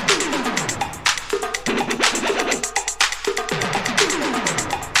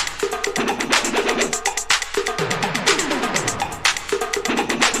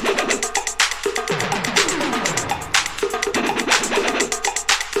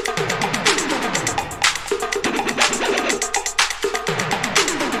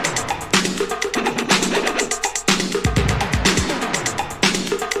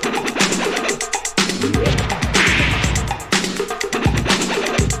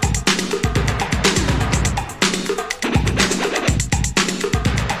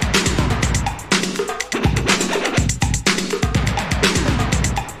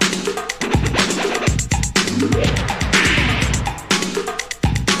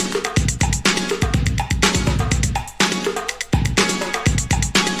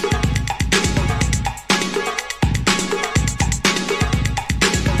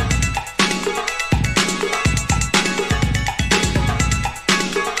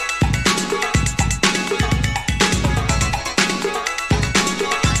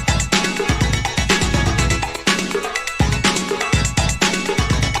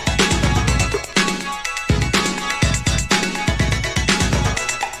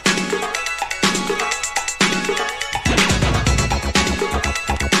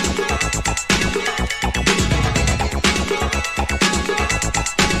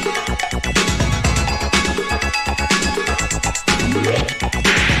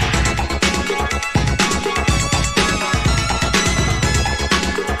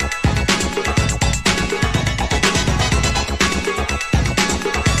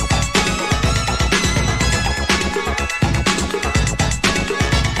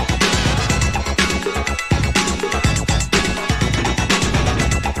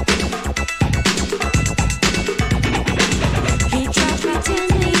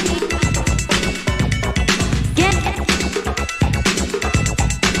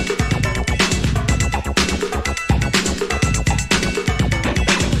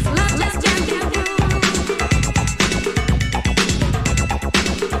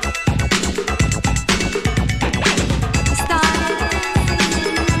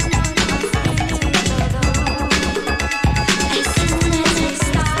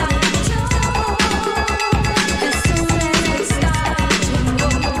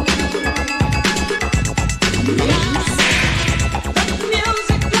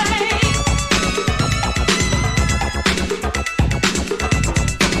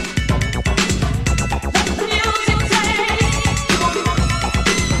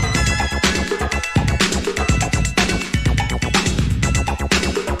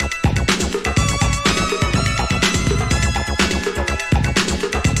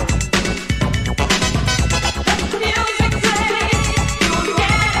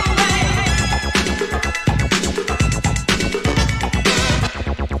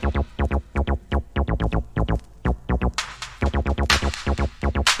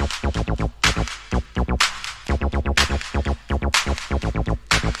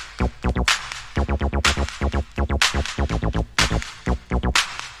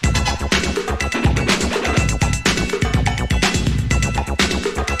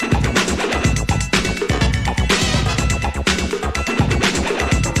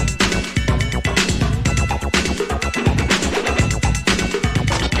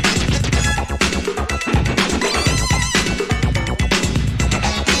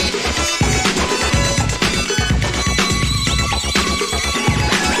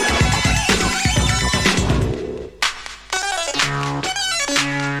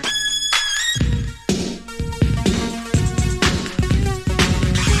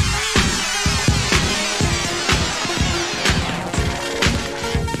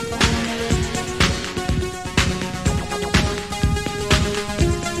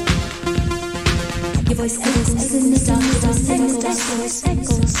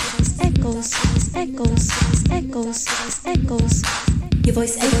 Your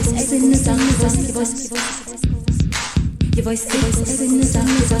voice echoes in the sun, your voice echoes in the sun,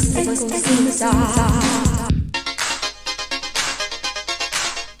 your voice echoes in the sun.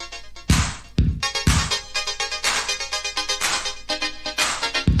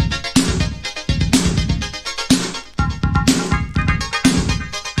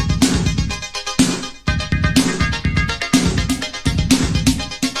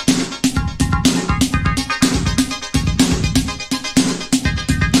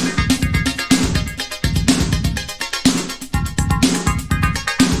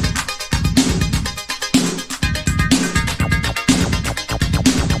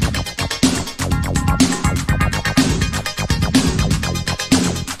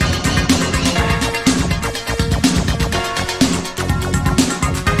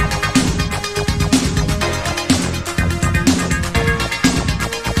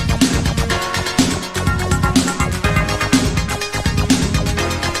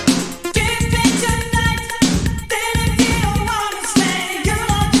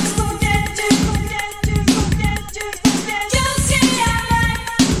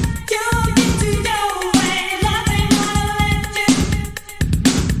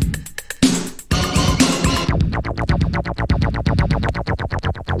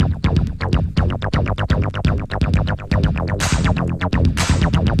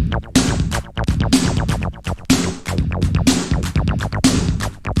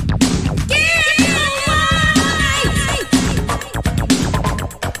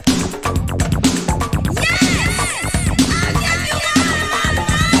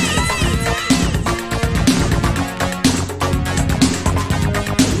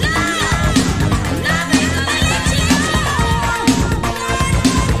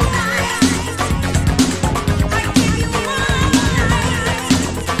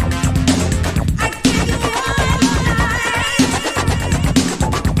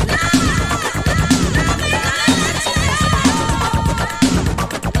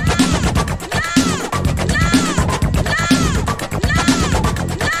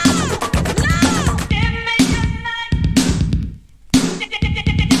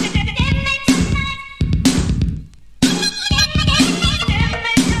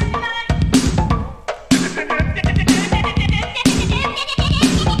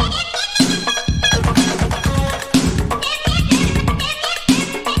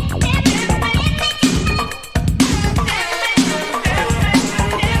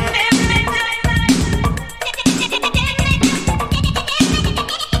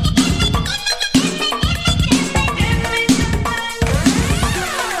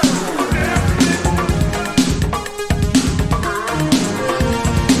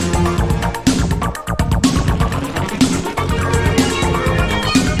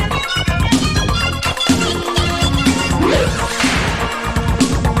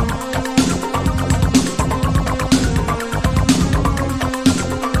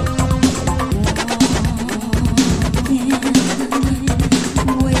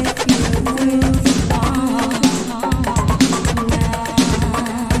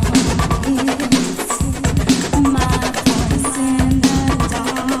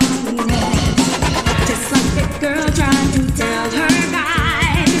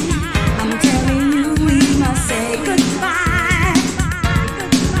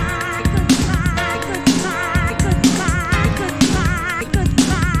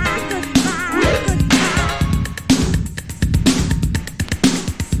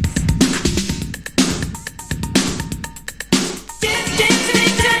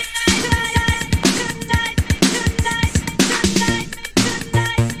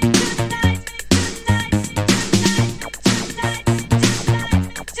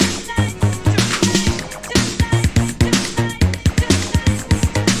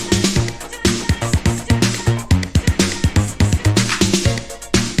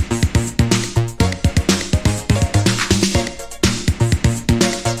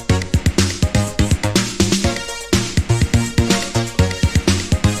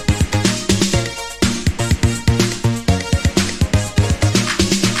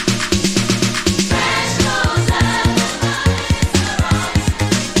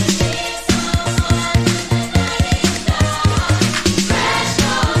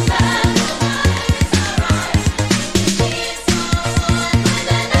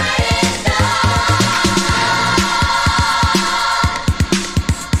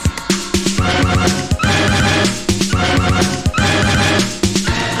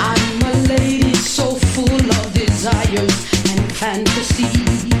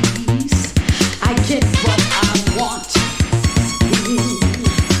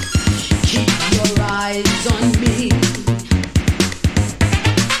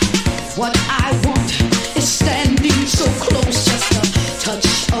 What I want is standing so close, just a touch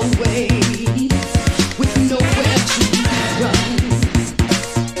away, with nowhere to run.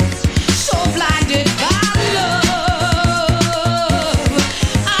 So blinded by love,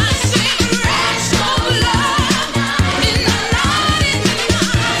 I sing rags of love in the night, in the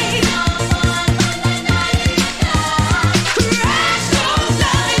night. Rags of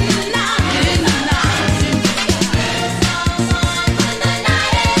love in the night, in the night.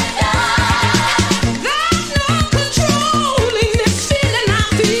 There's no controlling this feeling I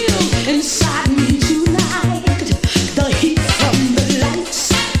feel inside me tonight. The heat from the lights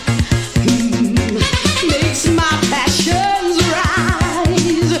makes my passions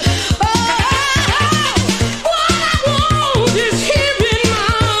rise. Oh, what I want is here in my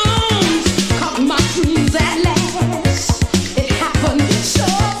arms. Caught my dreams at last. It happened so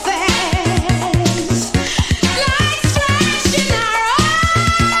fast. Lights flash in our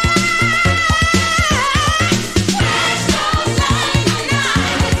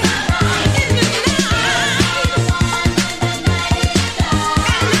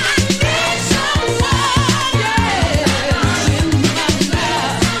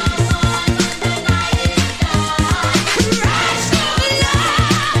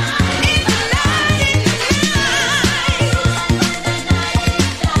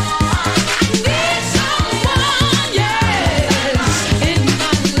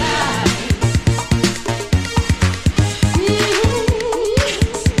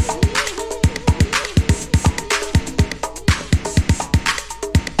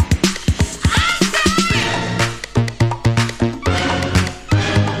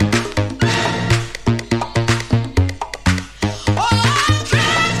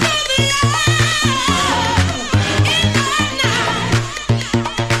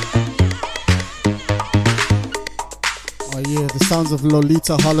Oh yeah, the sounds of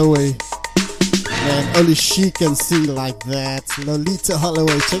Lolita Holloway. Man, only she can sing like that. Lolita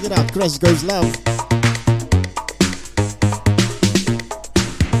Holloway, check it out. Crash Goes Love.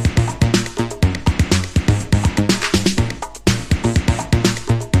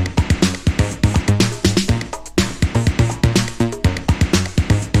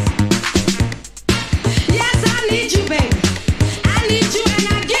 Yes, I need you, baby. I need you and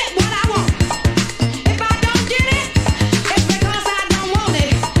I get what I want. If I don't get it, it's because I don't want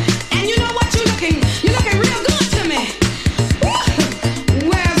it. And you know what? You're looking real good to me. Woo!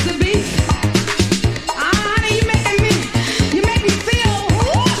 Where's the beef?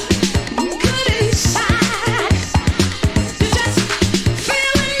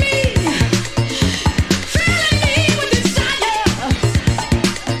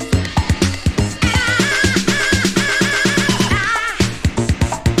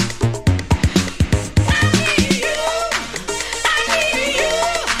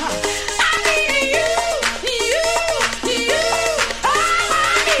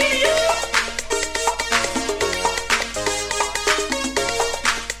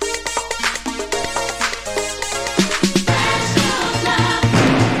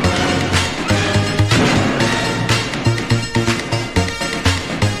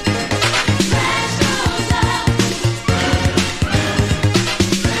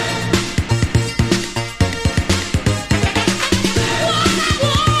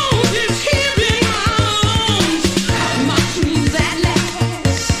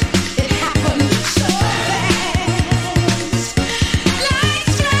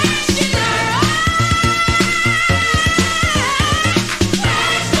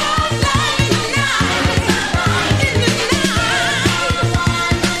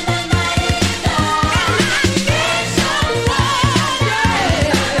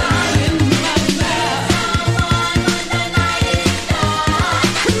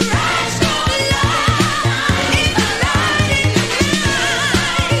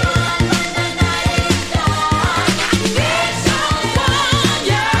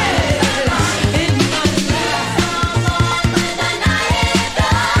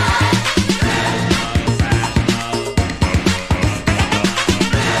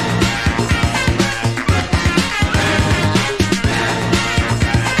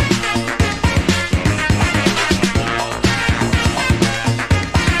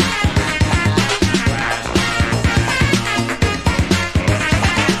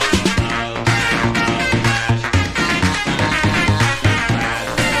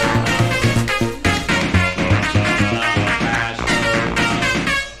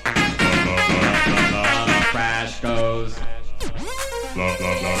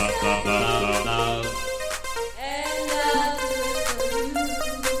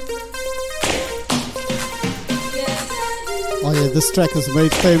 This track is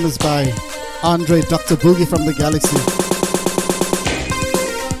made famous by Andre Dr. Boogie from the Galaxy.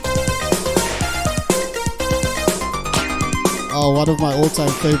 Oh, one of my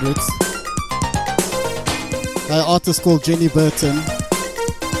all-time favorites. By an artist called Jenny Burton.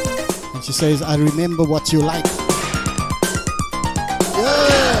 And she says, I remember what you like.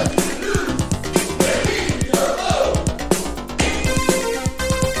 Yeah!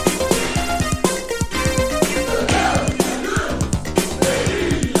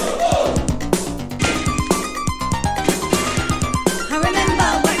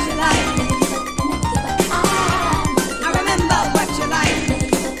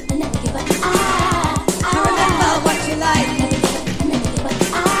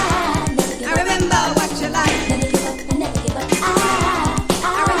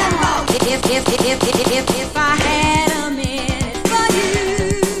 If I had a minute for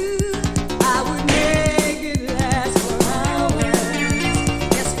you, I would make it last for hours.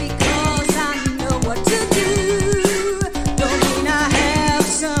 Just because I know what to do, don't mean I have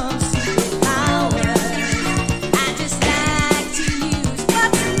some secret power. I just like to use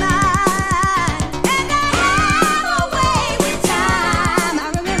what's mine, and I have a way with time. I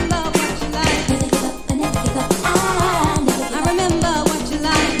remember what you like. I remember what you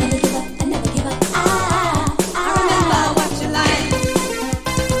like.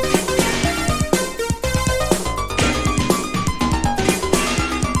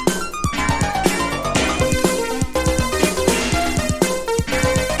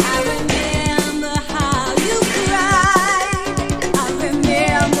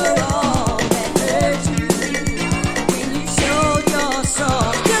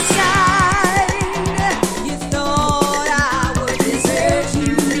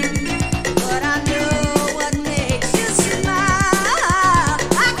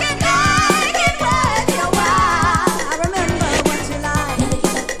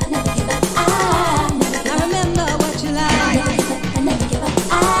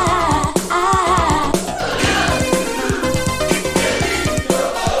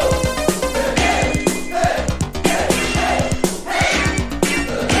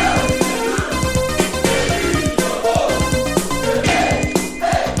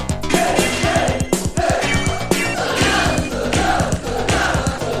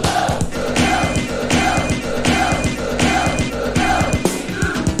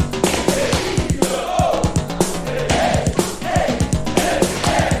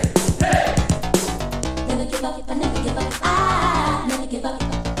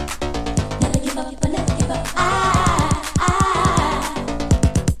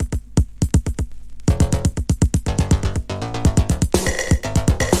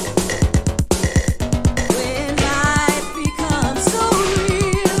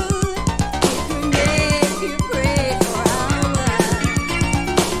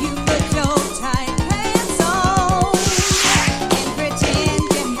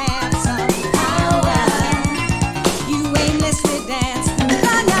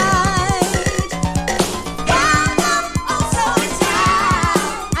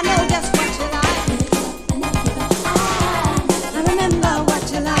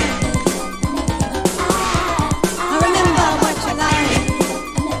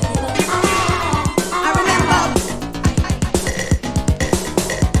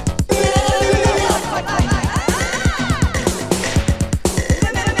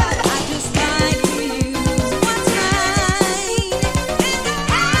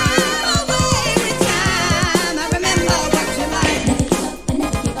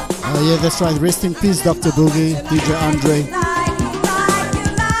 That's right, rest in peace Dr. Boogie, DJ Andre.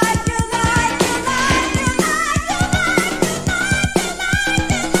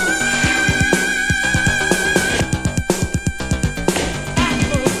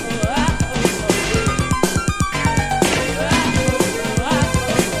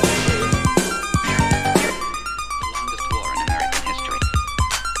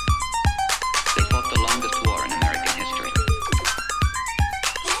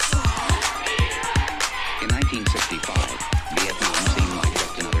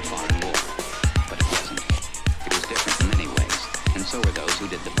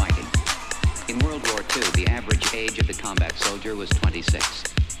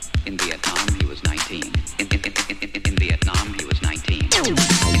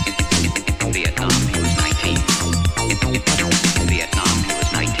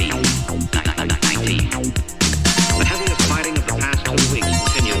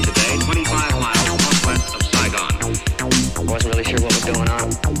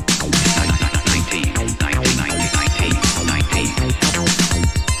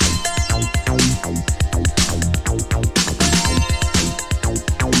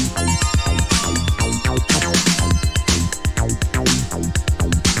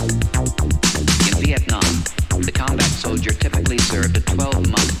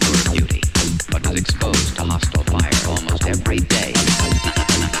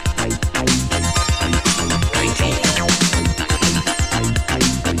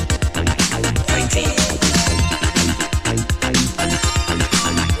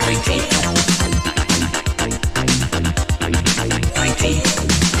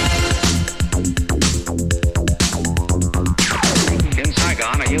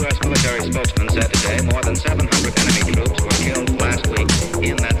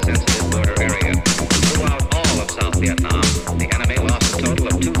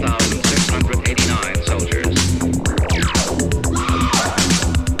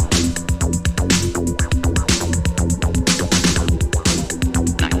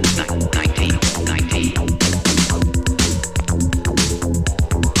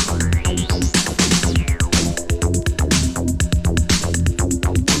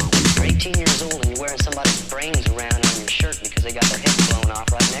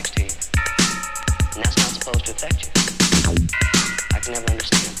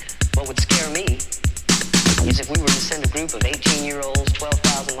 What would scare me is if we were to send a group of 18-year-olds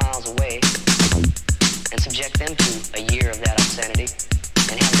 12,000 miles away and subject them to a year of that obscenity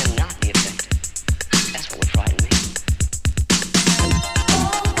and have them not be affected. That's what would frighten me.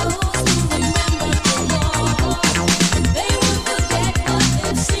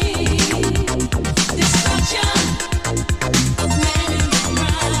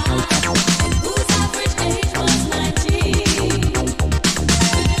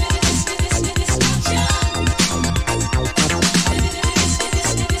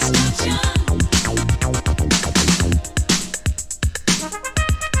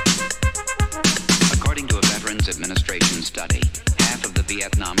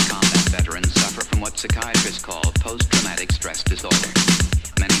 Vietnam combat veterans suffer from what psychiatrists call post-traumatic stress disorder.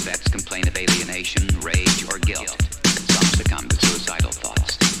 Many vets complain of alienation, rage, or guilt. Some succumb to suicidal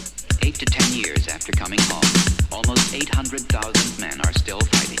thoughts. 8 to 10 years after coming home, almost 800,000 men are still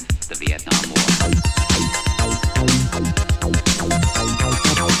fighting the Vietnam War.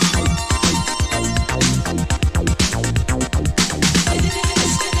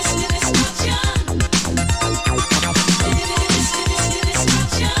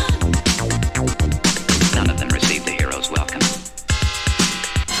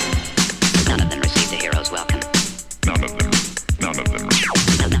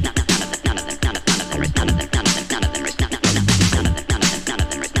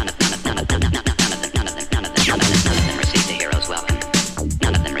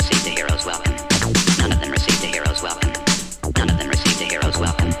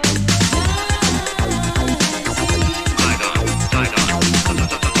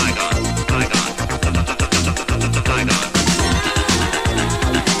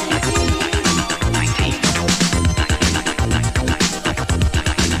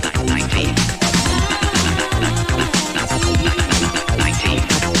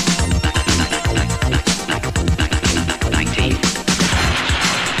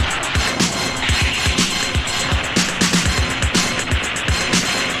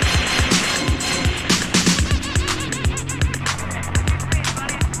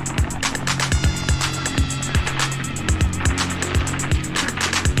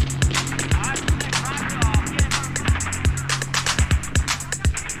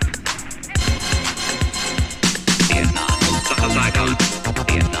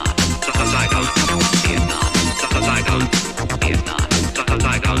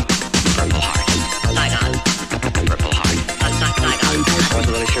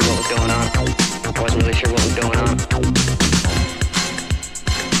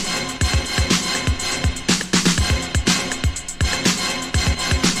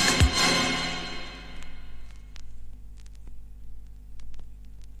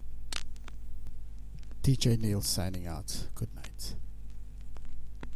 DJ Neil signing out. Good night.